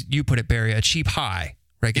 as you put it, Barry, a cheap high,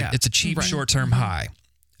 right? Yeah. It's a cheap short-term high.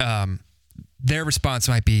 Their response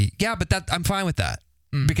might be, yeah, but I'm fine with that.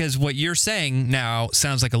 Because what you're saying now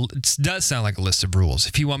does sound like a list of rules.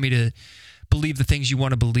 If you want me to believe the things you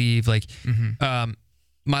want to believe, like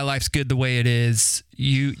my life's good the way it is,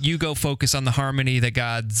 you go focus on the harmony that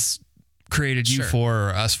God's created you for, or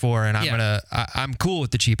us for, and I'm cool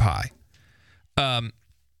with the cheap high.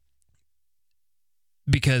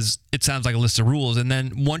 Because it sounds like a list of rules. And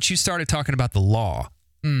then once you started talking about the law,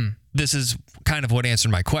 this is kind of what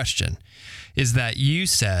answered my question, is that you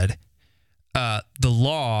said the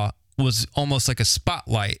law was almost like a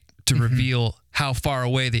spotlight to reveal how far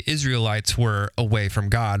away the Israelites were away from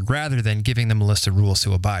God, rather than giving them a list of rules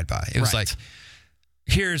to abide by. It was like,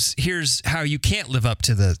 here's how you can't live up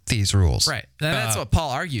to these rules. Right. That's what Paul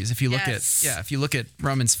argues. If you look at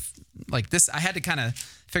Romans like this, I had to kind of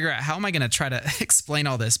figure out how am I going to try to explain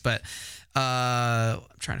all this, but I'm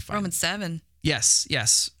trying to find Romans 7.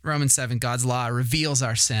 Yes. Romans 7, God's law reveals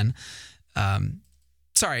our sin.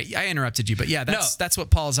 Sorry, I interrupted you, but that's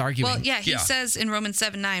what Paul is arguing. Well, he says in Romans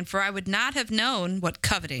 7:9, for I would not have known what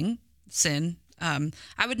coveting, sin, I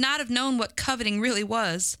would not have known what coveting really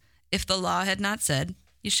was if the law had not said,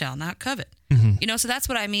 you shall not covet. So that's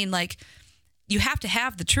what I mean. Like, you have to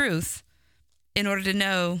have the truth in order to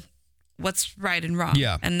know what's right and wrong.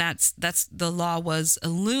 Yeah. And that's the law was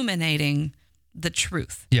illuminating the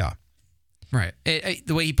truth. Yeah. Right.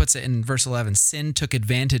 The way he puts it in verse 11, sin took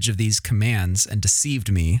advantage of these commands and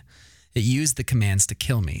deceived me. It used the commands to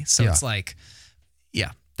kill me. So it's like, maybe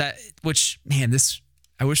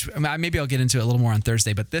I'll get into it a little more on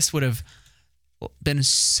Thursday, but this would have been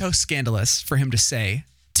so scandalous for him to say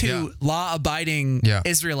to law-abiding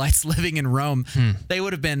Israelites living in Rome. They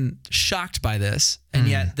would have been shocked by this, and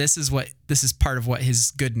yet this is part of what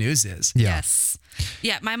his good news is. Yes.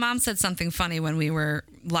 Yeah, my mom said something funny when we were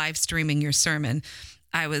live streaming your sermon.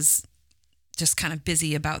 I was just kind of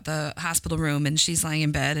busy about the hospital room, and she's lying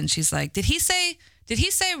in bed, and she's like, Did he say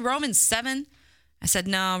Romans 7? I said,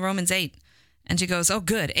 no, Romans 8. And she goes, oh,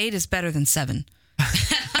 good. 8 is better than 7. I'm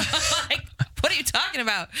like, what are you talking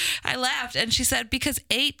about? I laughed, and she said, because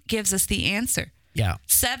 8 gives us the answer. Yeah.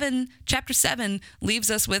 Chapter 7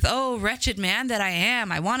 leaves us with, oh, wretched man that I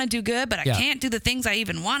am. I want to do good, but I can't do the things I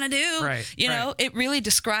even want to do. Right. You know, it really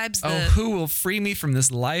describes the... Oh, who will free me from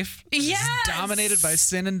this life? Yes. Dominated by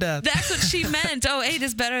sin and death. That's what she meant. Oh, 8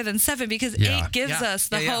 is better than 7 because 8 gives us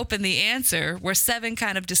the hope and the answer, where 7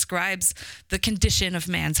 kind of describes the condition of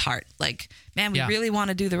man's heart. Like, man, we really want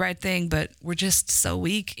to do the right thing, but we're just so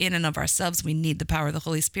weak in and of ourselves. We need the power of the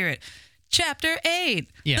Holy Spirit. Chapter 8,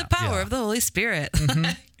 the power of the Holy Spirit.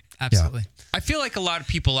 Absolutely. I feel like a lot of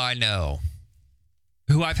people I know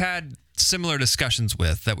who I've had similar discussions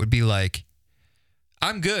with that would be like,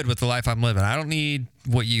 I'm good with the life I'm living. I don't need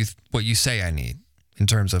what you say I need in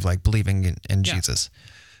terms of like believing in Jesus.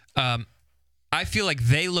 I feel like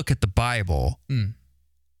they look at the Bible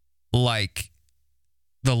like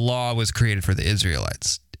the law was created for the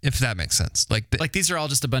Israelites, if that makes sense. Like these are all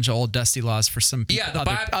just a bunch of old dusty laws for some people. Yeah,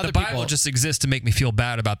 the Bible just exists to make me feel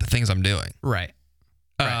bad about the things I'm doing. Right.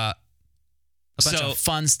 A bunch of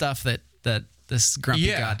fun stuff that this grumpy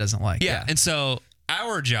God doesn't like. Yeah. And so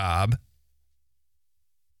our job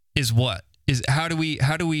is what? Is how do we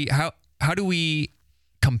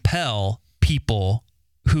compel people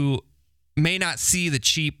who may not see the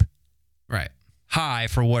cheap high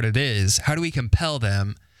for what it is? How do we compel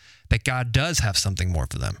them that God does have something more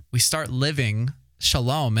for them? We start living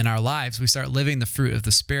shalom in our lives, we start living the fruit of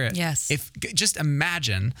the Spirit. Yes. Just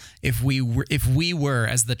imagine if we were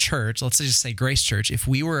as the church, let's just say Grace Church, if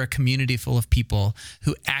we were a community full of people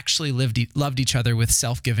who actually loved each other with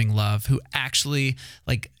self-giving love, who actually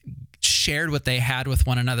shared what they had with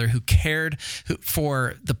one another, who cared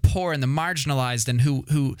for the poor and the marginalized, and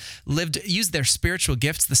who used their spiritual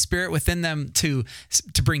gifts, the Spirit within them to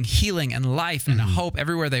bring healing and life and hope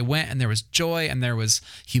everywhere they went, and there was joy and there was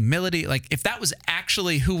humility. Like, if that was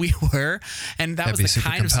actually who we were, and that was the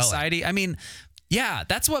kind of society, I mean, yeah,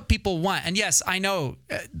 that's what people want. And yes, I know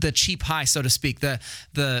the cheap high, so to speak.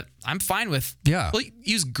 I'm fine with. Yeah. Well,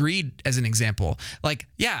 use greed as an example. Like,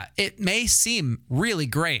 yeah, it may seem really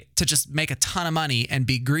great to just make a ton of money and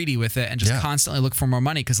be greedy with it and just constantly look for more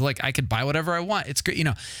money because I could buy whatever I want. It's great,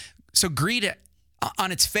 So greed,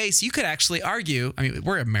 on its face, you could actually argue. I mean,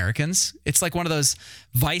 we're Americans. It's like one of those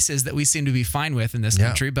vices that we seem to be fine with in this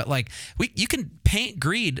country. But you can paint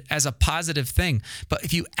greed as a positive thing. But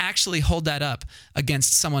if you actually hold that up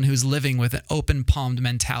against someone who's living with an open palmed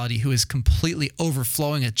mentality, who is completely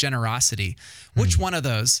overflowing with generosity, which one of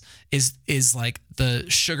those is like the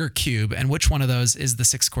sugar cube, and which one of those is the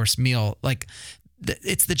 6-course meal? Like,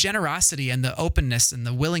 it's the generosity and the openness and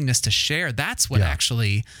the willingness to share. That's what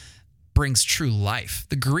actually brings true life.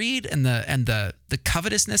 The greed and the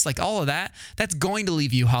covetousness, like all of that, that's going to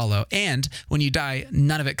leave you hollow. And when you die,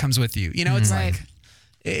 none of it comes with you. It's like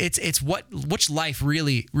it's which life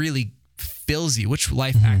really, really fills you, which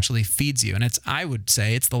life actually feeds you. And I would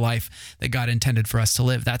say it's the life that God intended for us to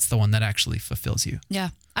live. That's the one that actually fulfills you. Yeah.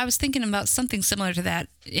 I was thinking about something similar to that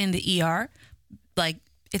in the ER. Like,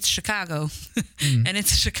 it's Chicago and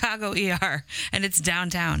it's Chicago ER and it's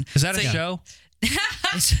downtown. Is that a show?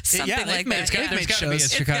 Something like that. There's got to be a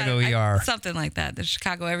Chicago ER. Something like that. The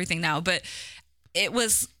Chicago everything now. But it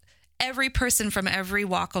was every person from every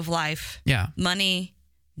walk of life. Yeah. Money,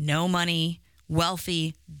 no money,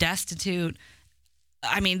 wealthy, destitute.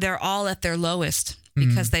 I mean, they're all at their lowest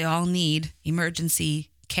because they all need emergency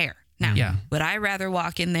care. Now, would I rather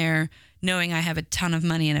walk in there knowing I have a ton of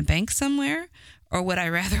money in a bank somewhere? Or would I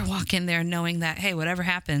rather walk in there knowing that, hey, whatever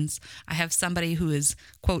happens, I have somebody who is,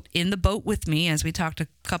 quote, in the boat with me, as we talked a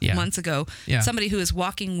couple months ago, somebody who is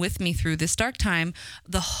walking with me through this dark time,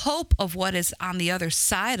 the hope of what is on the other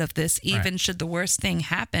side of this, even should the worst thing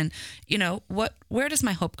happen, where does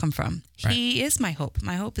my hope come from? Right. He is my hope.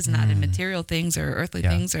 My hope is not in material things or earthly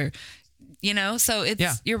things or, so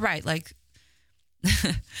it's, you're right. Like,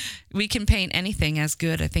 we can paint anything as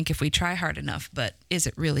good, I think, if we try hard enough, but is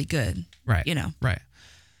it really good? Right. Right.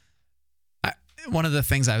 One of the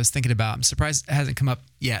things I was thinking about, I'm surprised it hasn't come up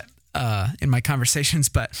yet in my conversations,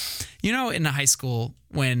 but in high school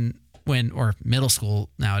when or middle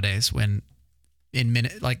school nowadays, when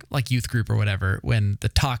like youth group or whatever, when the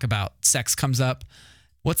talk about sex comes up,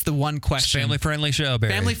 what's the one question? Family friendly show,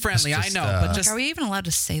 Barry. Family friendly, I know, but just, are we even allowed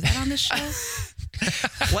to say that on this show?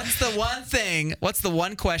 What's the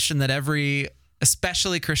one question that every,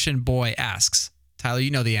 especially Christian boy, asks? Tyler,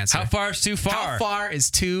 you know the answer. How far is too far? How far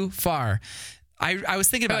is too far? I was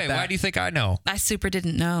thinking about that. Why do you think I know? I super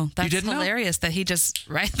didn't know. That's hilarious that he just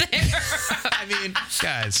right there. I mean,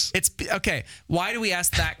 guys, it's okay. Why do we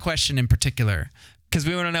ask that question in particular? Because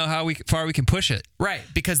we want to know how far we can push it. Right.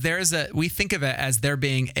 Because we think of it as there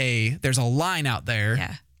being there's a line out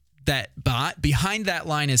there that behind that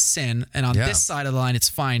line is sin. And on this side of the line, it's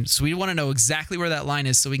fine. So we want to know exactly where that line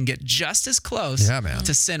is so we can get just as close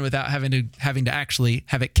to sin without having to actually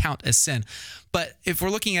have it count as sin. But if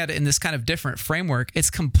we're looking at it in this kind of different framework, it's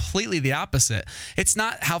completely the opposite. It's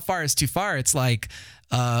not how far is too far. It's like,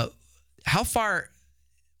 how far,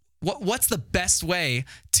 what's the best way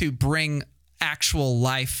to bring actual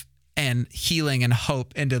life and healing and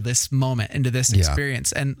hope into this moment, into this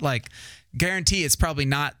experience? And guarantee it's probably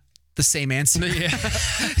not the same answer.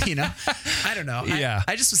 I don't know.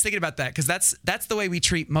 I just was thinking about that because that's the way we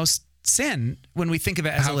treat most sin when we think of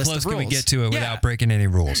it as a list of rules. How close can we get to it without breaking any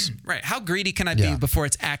rules? Right. How greedy can I be before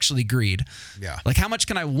it's actually greed? Yeah. Like, how much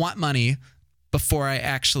can I want money before I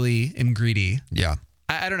actually am greedy? Yeah.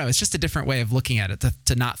 I don't know. It's just a different way of looking at it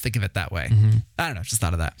to not think of it that way. I don't know. Just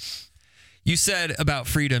thought of that. You said about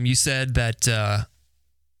freedom, you said that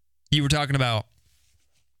you were talking about,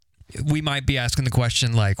 we might be asking the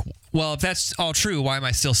question like, well, if that's all true, why am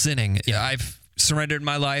I still sinning? Yeah. I've surrendered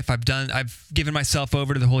my life. I've given myself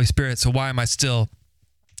over to the Holy Spirit. So why am I still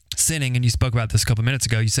sinning? And you spoke about this a couple minutes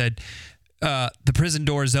ago. You said the prison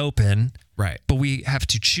door is open, right? But we have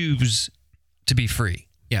to choose to be free.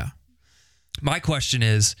 Yeah. My question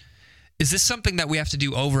is this something that we have to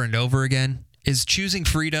do over and over again? Is choosing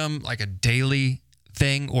freedom like a daily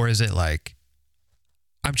thing, or is it like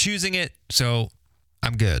I'm choosing it, so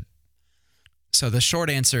I'm good. So the short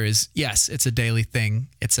answer is yes, it's a daily thing.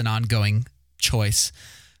 It's an ongoing choice.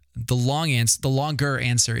 The longer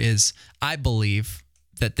answer is I believe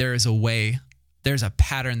that there is a way, there's a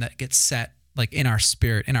pattern that gets set like in our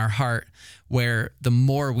spirit, in our heart, where the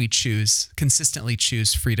more we consistently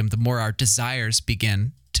choose freedom, the more our desires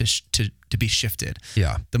begin to be shifted.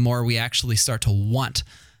 Yeah. The more we actually start to want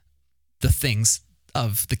the things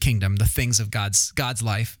of the kingdom, the things of God's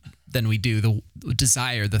life, than we do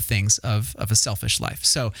desire the things of a selfish life.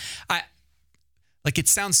 So it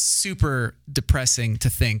sounds super depressing to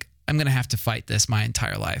think I'm going to have to fight this my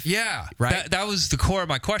entire life. Yeah. Right. That was the core of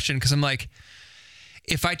my question, because I'm like,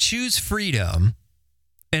 if I choose freedom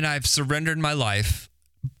and I've surrendered my life,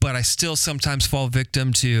 but I still sometimes fall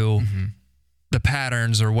victim to the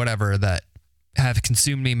patterns or whatever that have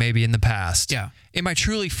consumed me maybe in the past. Yeah. Am I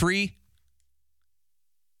truly free?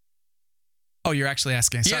 Oh, you're actually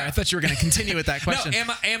asking. Sorry, Yeah. I thought you were going to continue with that question.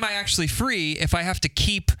 No, am I actually free if I have to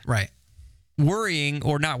keep Right. worrying,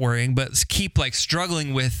 or not worrying, but keep like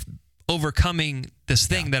struggling with overcoming this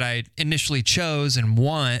thing that I initially chose and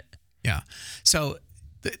want? Yeah. So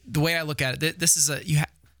the way I look at it, this is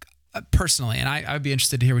personally, and I would be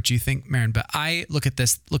interested to hear what you think, Marin, but I look at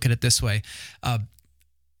it this way.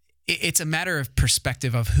 It's a matter of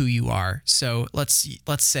perspective of who you are. So let's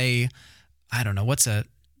say, I don't know, what's a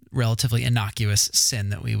relatively innocuous sin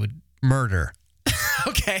that we would Murder.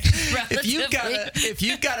 okay. If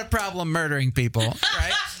you've got a problem murdering people,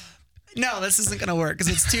 right? No, this isn't going to work because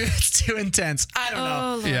it's too intense. I don't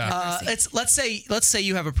know. Lord Yeah. mercy. Let's say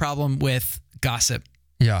you have a problem with gossip.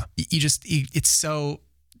 Yeah. It's so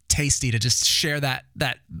tasty to just share that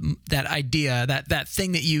idea, that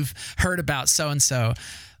thing that you've heard about so and so.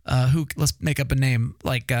 Let's make up a name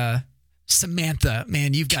like Samantha.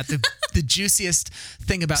 Man, you've got the juiciest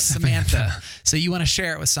thing about Samantha. So you want to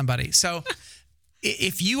share it with somebody. So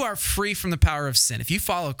if you are free from the power of sin, if you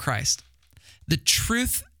follow Christ, the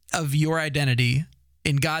truth of your identity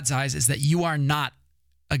in God's eyes is that you are not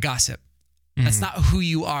a gossip. That's not who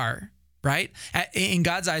you are, right? In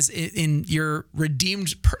God's eyes, in your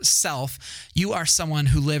redeemed self, you are someone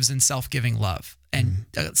who lives in self-giving love. And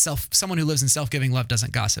someone who lives in self-giving love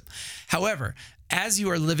doesn't gossip. However, as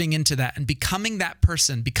you are living into that and becoming that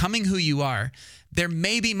person, becoming who you are, there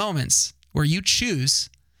may be moments where you choose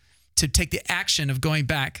to take the action of going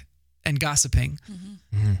back and gossiping.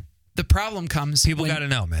 The problem comes People got to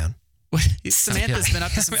know, man. Samantha's been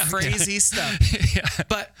up to some crazy stuff. Yeah.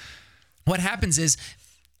 But what happens is,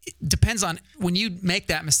 it depends on when you make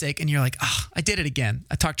that mistake and you're like, I did it again.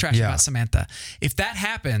 I talked trash about Samantha. If that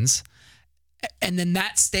happens, and then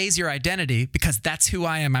that stays your identity because that's who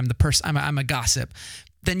I am. I'm the person. I'm a gossip.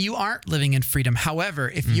 Then you aren't living in freedom. However,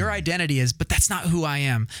 if your identity is, but that's not who I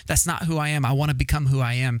am. That's not who I am. I want to become who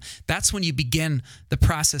I am. That's when you begin the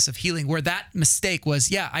process of healing, where that mistake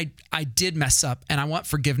was, I did mess up and I want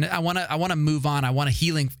forgiveness. I want to move on. I want a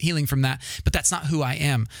healing from that, but that's not who I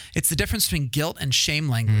am. It's the difference between guilt and shame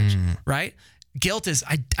language, right? Guilt is,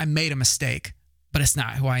 I made a mistake, but it's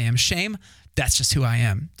not who I am. Shame, that's just who I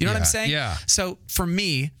am. Do you know what I'm saying? Yeah. So for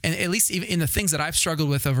me, and at least even in the things that I've struggled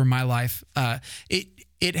with over my life,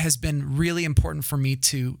 it has been really important for me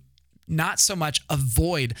to not so much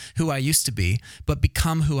avoid who I used to be, but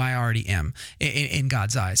become who I already am in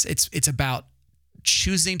God's eyes. It's about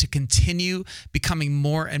choosing to continue becoming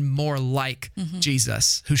more and more like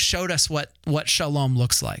Jesus, who showed us what shalom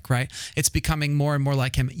looks like, right? It's becoming more and more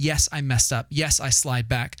like him. Yes, I messed up. Yes, I slide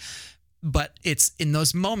back. But it's in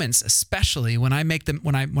those moments, especially when I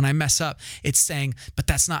mess up, it's saying, but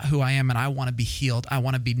that's not who I am, and I want to be healed. I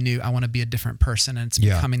want to be new. I want to be a different person, and it's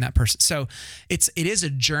becoming that person. So it is a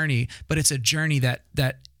journey, but it's a journey that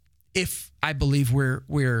if I believe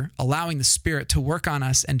we're allowing the Spirit to work on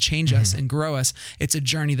us and change us and grow us, it's a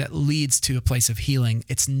journey that leads to a place of healing.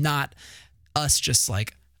 It's not us just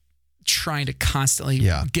like trying to constantly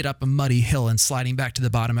get up a muddy hill and sliding back to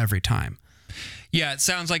the bottom every time. Yeah, it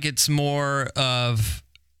sounds like it's more of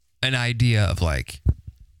an idea of like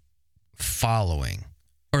following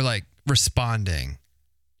or like responding.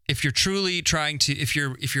 If you're truly trying to, if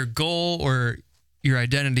your goal or your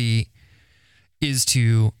identity is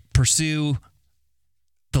to pursue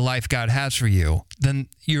the life God has for you, then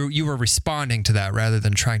you are responding to that rather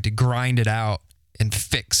than trying to grind it out and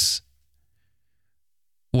fix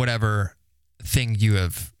whatever thing you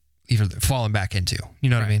have either fallen back into. You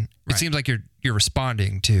know what I mean? It seems like you're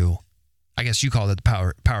responding to, I guess you call it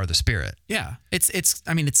the power of the Spirit. Yeah. It's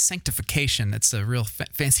sanctification. It's a real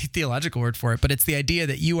fancy theological word for it, but it's the idea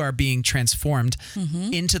that you are being transformed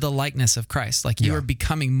into the likeness of Christ. Like you are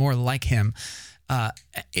becoming more like him.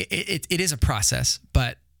 It is a process,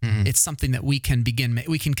 but it's something that we can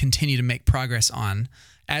continue to make progress on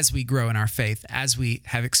as we grow in our faith, as we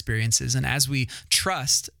have experiences, and as we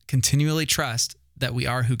continually trust that we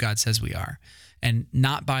are who God says we are, and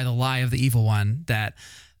not by the lie of the evil one that,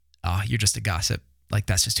 oh, you're just a gossip. Like,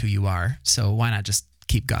 that's just who you are. So why not just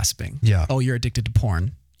keep gossiping? Yeah. Oh, you're addicted to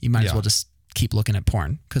porn. You might as well just keep looking at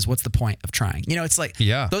porn, because what's the point of trying? It's like,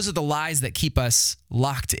 those are the lies that keep us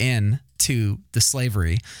locked in to the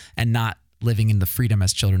slavery and not living in the freedom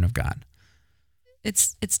as children of God.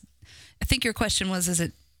 It's I think your question was, is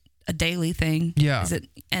it a daily thing? Yeah. Is it?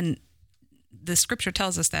 And the scripture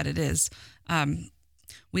tells us that it is.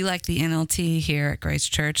 We like the NLT here at Grace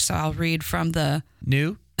Church, so I'll read from the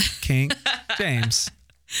New King James.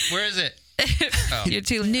 Where is it? You're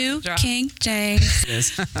too New drop. King James. It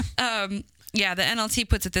is. Yeah, the NLT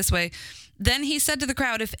puts it this way. Then he said to the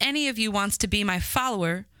crowd, if any of you wants to be my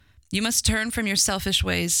follower, you must turn from your selfish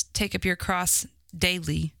ways, take up your cross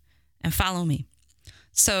daily, and follow me.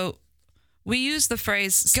 So we use the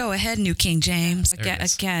phrase, Go ahead, New King James.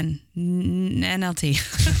 again, NLT.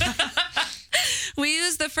 We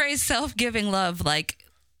use the phrase self-giving love like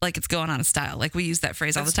it's going on a style. Like, we use that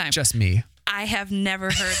phrase all the time. Just me. I have never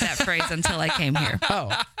heard that phrase until I came here.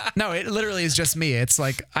 Oh, no, it literally is just me. It's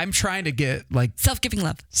like, I'm trying to get like Self-giving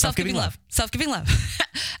love. Self-giving love. Self-giving love.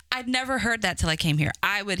 I'd never heard that till I came here.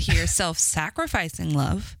 I would hear self-sacrificing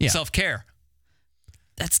love. Yeah. Self-care.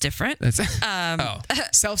 That's different. That's Oh.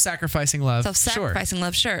 self-sacrificing love. Self-sacrificing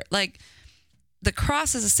love, sure. Like, the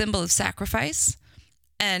cross is a symbol of sacrifice,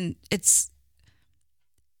 and it's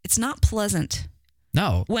not pleasant.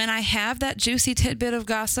 No. When I have that juicy tidbit of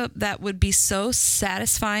gossip that would be so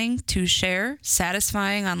satisfying to share,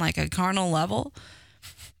 satisfying on like a carnal level,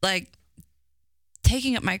 like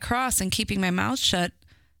taking up my cross and keeping my mouth shut,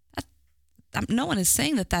 no one is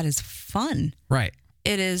saying that is fun. Right.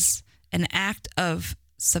 It is an act of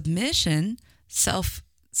submission,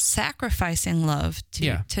 self-sacrificing love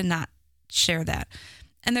to not share that.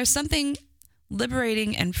 And there's something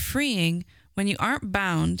liberating and freeing when you aren't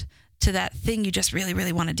bound to that thing you just really,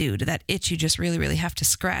 really want to do, to that itch you just really, really have to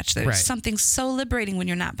scratch. There's something so liberating when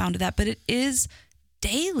you're not bound to that, but it is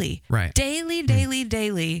daily. Right.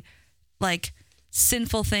 Daily. Like,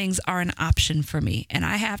 sinful things are an option for me, and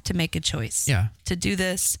I have to make a choice to do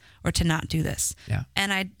this or to not do this. Yeah.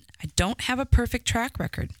 And I don't have a perfect track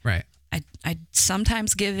record. Right. I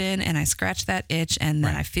sometimes give in and I scratch that itch, and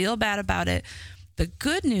then I feel bad about it. The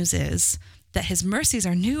good news is that his mercies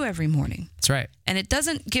are new every morning. That's right. And it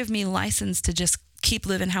doesn't give me license to just keep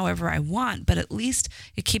living however I want, but at least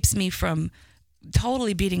it keeps me from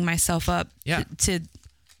totally beating myself up to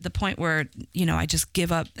the point where, I just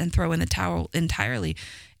give up and throw in the towel entirely.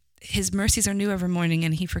 His mercies are new every morning,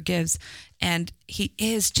 and he forgives. And he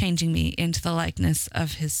is changing me into the likeness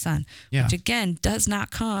of his son, which again does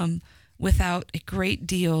not come without a great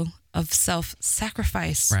deal of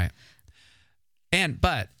self-sacrifice. Right. And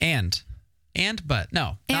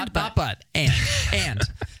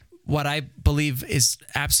what I believe is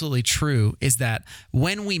absolutely true is that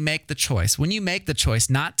when you make the choice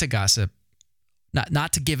not to gossip,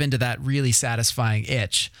 not to give into that really satisfying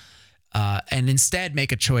itch, and instead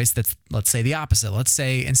make a choice that's, let's say, the opposite. Let's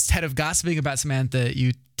say instead of gossiping about Samantha,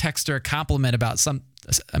 you text her a compliment about Samantha.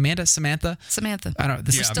 I don't know.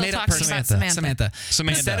 This is made up person. Samantha.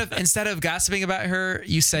 Instead of gossiping about her,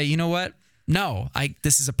 you say, you know what? No,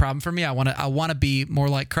 this is a problem for me. I want to be more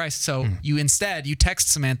like Christ. So you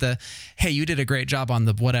text Samantha, hey, you did a great job on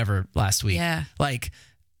the whatever last week. Yeah. Like,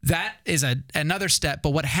 that is another step. But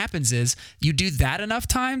what happens is you do that enough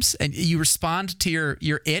times and you respond to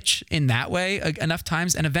your itch in that way enough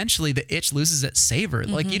times, and eventually the itch loses its savor.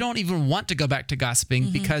 Like, you don't even want to go back to gossiping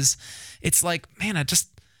because it's like, man,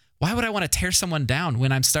 why would I want to tear someone down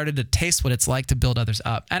when I'm started to taste what it's like to build others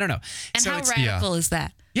up? I don't know. And how radical is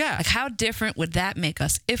that? Yeah. Like, how different would that make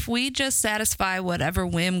us if we just satisfy whatever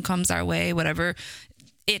whim comes our way, whatever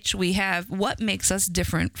itch we have? What makes us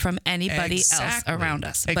different from anybody else around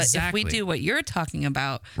us? But if we do what you're talking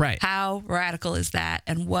about, how radical is that?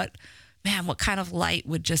 And what kind of light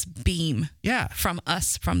would just beam from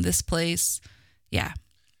us, from this place? Yeah.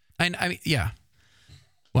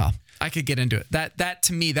 Well, I could get into it. That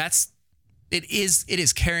to me, it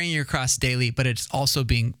is carrying your cross daily, but it's also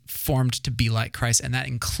being formed to be like Christ, and that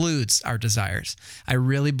includes our desires. I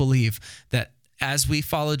really believe that as we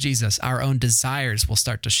follow Jesus, our own desires will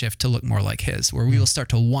start to shift to look more like his, where we will start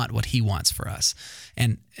to want what he wants for us.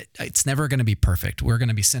 And it's never going to be perfect. We're going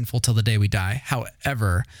to be sinful till the day we die.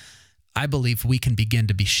 However, I believe we can begin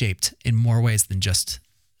to be shaped in more ways than just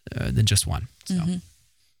one. So.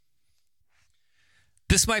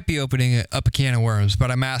 This might be opening up a can of worms, but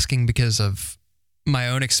I'm asking because of my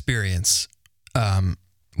own experience,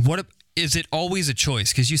 is it always a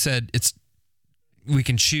choice? Because you said we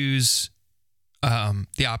can choose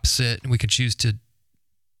the opposite, and we can choose to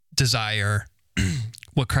desire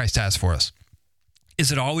what Christ has for us.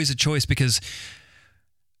 Is it always a choice? Because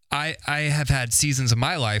I have had seasons of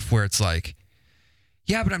my life where it's like,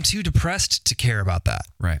 yeah, but I'm too depressed to care about that.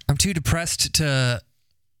 Right. I'm too depressed to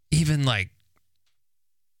even like,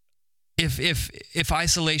 if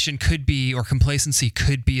isolation could be, or complacency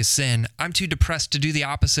could be a sin, I'm too depressed to do the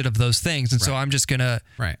opposite of those things. And so I'm just going to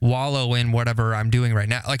wallow in whatever I'm doing right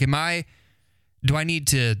now. Like, do I need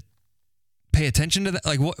to pay attention to that?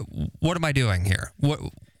 Like, what am I doing here?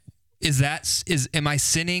 Am I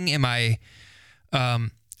sinning? Am I,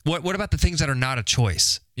 what about the things that are not a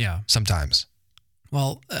choice? Yeah. Sometimes.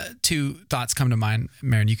 Well, two thoughts come to mind.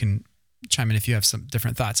 Maren, you can chime in if you have some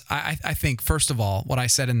different thoughts. I think, first of all, what I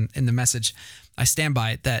said in the message, I stand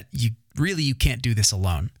by it, that you can't do this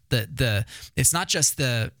alone. It's not just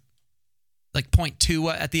the, like, point 2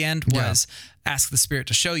 at the end was ask the Spirit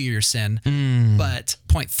to show you your sin, but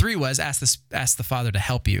point 3 was ask the Father to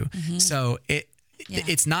help you. Mm-hmm. So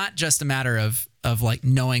it's not just a matter of like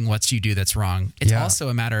knowing what you do that's wrong. It's also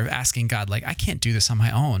a matter of asking God, like, I can't do this on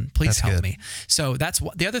my own. Please help me. So that's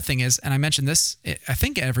what the other thing is. And I mentioned this, I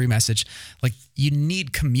think every message, like, you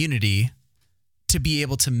need community to be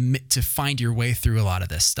able to find your way through a lot of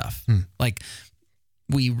this stuff. Like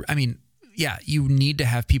you need to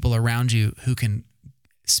have people around you who can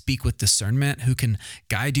speak with discernment, who can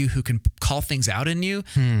guide you, who can call things out in you,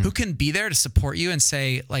 who can be there to support you and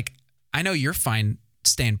say, like, I know you're fine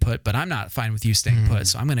staying put, but I'm not fine with you staying put.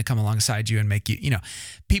 So I'm going to come alongside you and make you,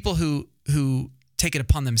 people who take it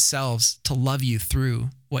upon themselves to love you through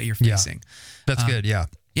what you're facing. That's good. Yeah.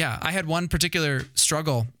 Yeah. I had one particular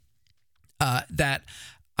struggle that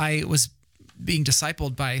I was being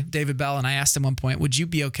discipled by David Bell. And I asked him one point, would you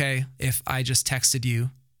be okay if I just texted you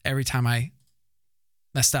every time I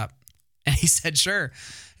messed up? And he said, sure.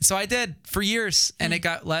 And so I did for years, and it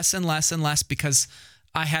got less and less and less because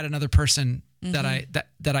I had another person that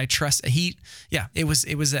I trust. It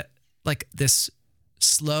was like this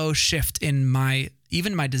slow shift in my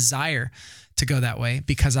desire to go that way,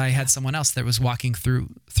 because I had someone else that was walking through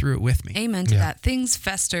it with me. Amen to that. Things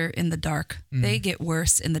fester in the dark. They get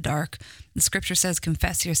worse in the dark. The scripture says,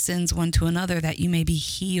 confess your sins one to another that you may be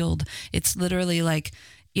healed. It's literally like,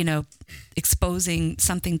 exposing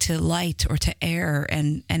something to light or to air,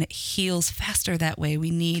 and it heals faster that way.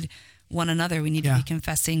 We need one another. We need to be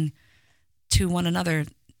confessing to one another,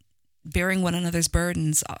 bearing one another's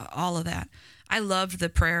burdens, all of that. I loved the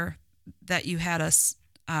prayer that you had us,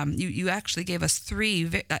 you actually gave us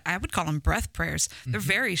 3, I would call them breath prayers. They're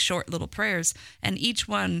very short little prayers, and each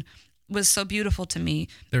one was so beautiful to me.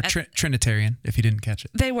 They're Trinitarian, if you didn't catch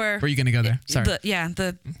it. They were. Were you going to go there? Sorry.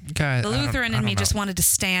 The Lutheran in me just wanted to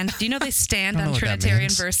stand. Do you know they stand on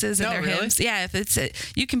Trinitarian verses in their hymns? Yeah, if it's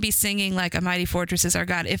you can be singing like "A Mighty Fortress Is Our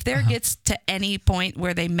God." If there gets to any point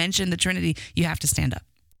where they mention the Trinity, you have to stand up.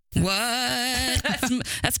 What?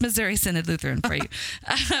 That's Missouri Synod Lutheran for you.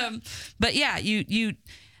 But yeah, you.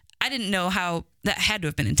 I didn't know how that had to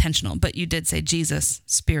have been intentional, but you did say Jesus,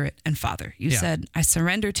 Spirit, and Father. You said, I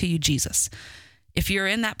surrender to you, Jesus. If you're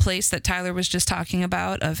in that place that Tyler was just talking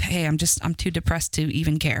about of, hey, I'm too depressed to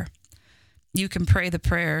even care, you can pray the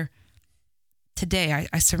prayer today.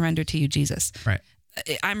 I surrender to you, Jesus. Right.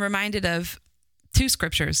 I'm reminded of 2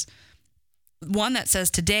 scriptures. One that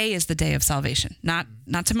says today is the day of salvation, not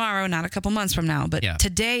tomorrow, not a couple months from now, but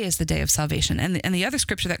today is the day of salvation. And the other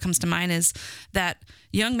scripture that comes to mind is that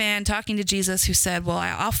young man talking to Jesus who said, well,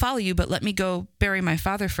 I'll follow you, but let me go bury my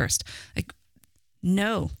father first. Like,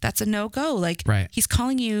 no, that's a no-go. Like, he's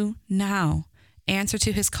calling you now. Answer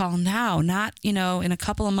to his call now, not, in a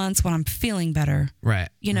couple of months when I'm feeling better. Right.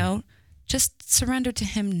 Just surrender to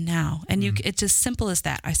him now. And it's as simple as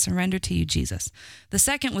that. I surrender to you, Jesus. The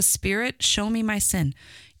second was Spirit, show me my sin.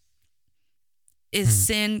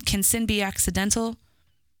 Can sin be accidental?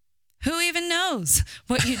 Who even knows?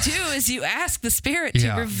 What you do is you ask the Spirit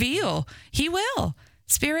to reveal. He will.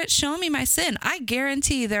 Spirit, show me my sin. I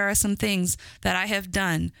guarantee there are some things that I have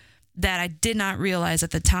done that I did not realize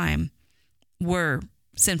at the time were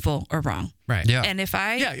sinful or wrong. Right. Yeah. And if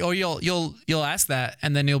or you'll ask that,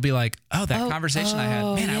 and then you'll be like, oh, that conversation I had,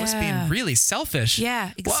 man, I was being really selfish.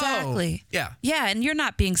 Yeah, exactly. Whoa. Yeah. Yeah. And you're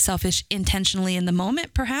not being selfish intentionally in the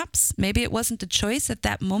moment, perhaps. Maybe it wasn't a choice at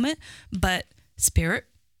that moment, but Spirit,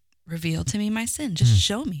 reveal to me my sin. Just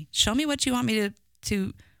show me what you want me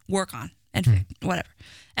to work on and whatever.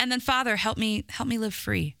 And then Father, help me live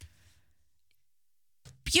free.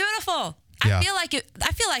 Beautiful. Yeah.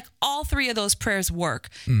 I feel like all three of those prayers work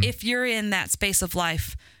if you're in that space of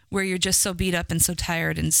life where you're just so beat up and so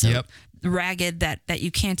tired and so ragged that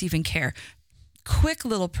you can't even care. Quick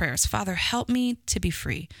little prayers. Father, help me to be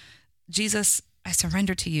free. Jesus, I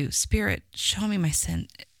surrender to you. Spirit, show me my sin.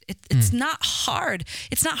 It's not hard.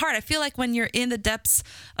 It's not hard. I feel like when you're in the depths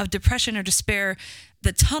of depression or despair,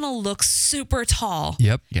 the tunnel looks super tall.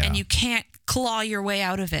 Yep. Yeah. And you can't claw your way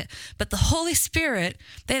out of it. But the Holy Spirit,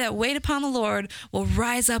 they that wait upon the Lord will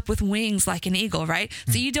rise up with wings like an eagle, right?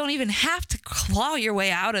 So you don't even have to claw your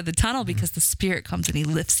way out of the tunnel because the Spirit comes and he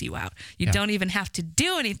lifts you out. You don't even have to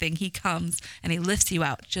do anything. He comes and he lifts you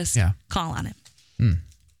out. Just call on him.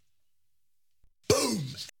 Boom.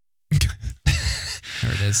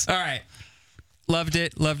 There it is. All right. Loved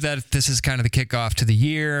it. Loved that this is kind of the kickoff to the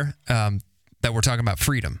year that we're talking about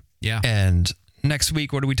freedom. Yeah. And next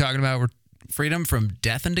week, what are we talking about? We're Freedom from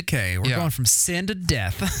death and decay. We're going from sin to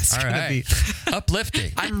death. It's all gonna right. be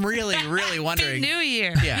uplifting. I'm really wondering. New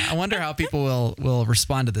year. Yeah, I wonder how people will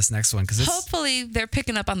respond to this next one because Hopefully they're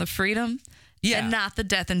picking up on the freedom and not the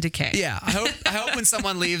death and decay. Yeah, I hope when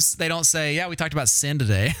someone leaves, they don't say, "Yeah, we talked about sin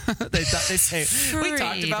today." they say, "We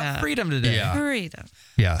talked about freedom today." Yeah. Freedom.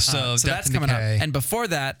 Yeah. So that's coming decay. up. And before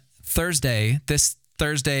that, this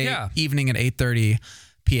Thursday evening at 8:30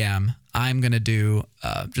 p.m., I'm going to do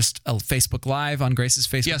just a Facebook Live on Grace's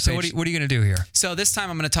Facebook page. Yeah, so what are you going to do here? So this time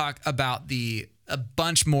I'm going to talk about a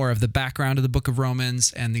bunch more of the background of the book of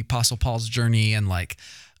Romans and the Apostle Paul's journey and like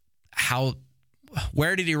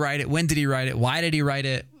where did he write it? When did he write it? Why did he write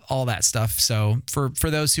it? All that stuff. So for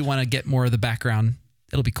those who want to get more of the background,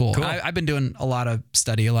 it'll be cool. I've been doing a lot of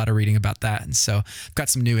study, a lot of reading about that. And so I've got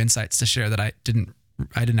some new insights to share that I didn't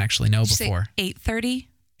actually know before. 8:30?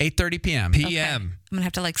 8:30 p.m. Okay. I'm going to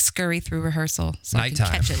have to like scurry through rehearsal so Nighttime. I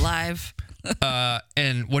can catch it live.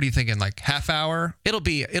 And what are you thinking? Like half hour? It'll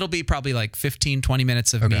be probably like 15, 20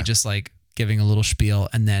 minutes of me just like giving a little spiel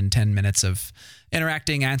and then 10 minutes of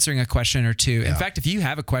interacting, answering a question or two. In fact, if you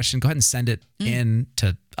have a question, go ahead and send it in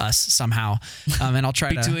to us somehow. And I'll try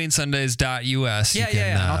to betweensundays.us.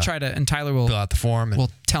 And I'll try to, and Tyler will fill out the form and will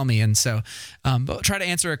tell me. And so, but try to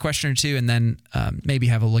answer a question or two and then maybe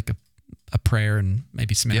have a prayer and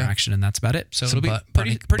maybe some interaction and that's about it. So some it'll be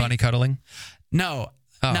pretty bunny cuddling. No,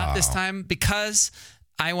 not this time because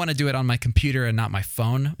I want to do it on my computer and not my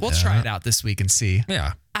phone. We'll try it out this week and see.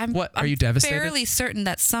 Yeah. Are you devastated? I'm fairly certain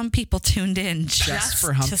that some people tuned in just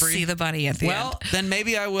for Humphrey to see the bunny at the end. Well, then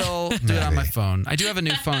maybe I will do it on my phone. I do have a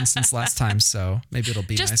new phone since last time, so maybe it'll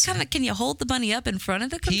be just nicer. kind of, can you hold the bunny up in front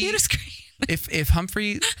of the computer screen? If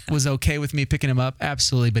Humphrey was okay with me picking him up,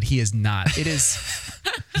 absolutely, but he is not.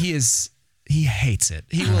 He hates it.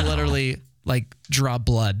 He will literally like draw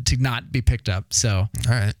blood to not be picked up. So, all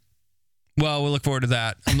right. Well, we'll look forward to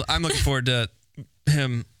that. I'm looking forward to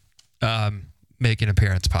him make an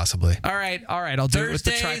appearance possibly. All right. I'll do it with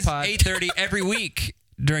the tripod. 8:30 every week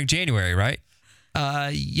during January, right?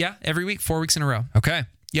 Yeah, every week, 4 weeks in a row. Okay.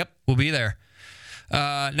 Yep. We'll be there.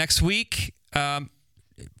 Next week,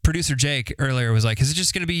 producer Jake earlier was like, is it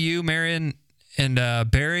just going to be you, Marion, and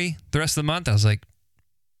Barry the rest of the month? I was like,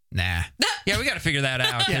 nah. Yeah, we got to figure that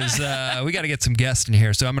out because we got to get some guests in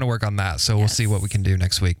here. So I'm going to work on that. So we'll see what we can do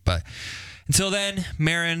next week. But until then,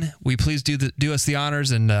 Marion, will you please do us the honors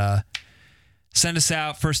and send us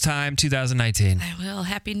out first time 2019. I will.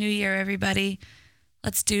 Happy New Year, everybody.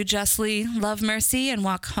 Let's do justly, love mercy, and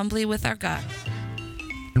walk humbly with our God.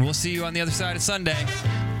 And we'll see you on the other side of Sunday.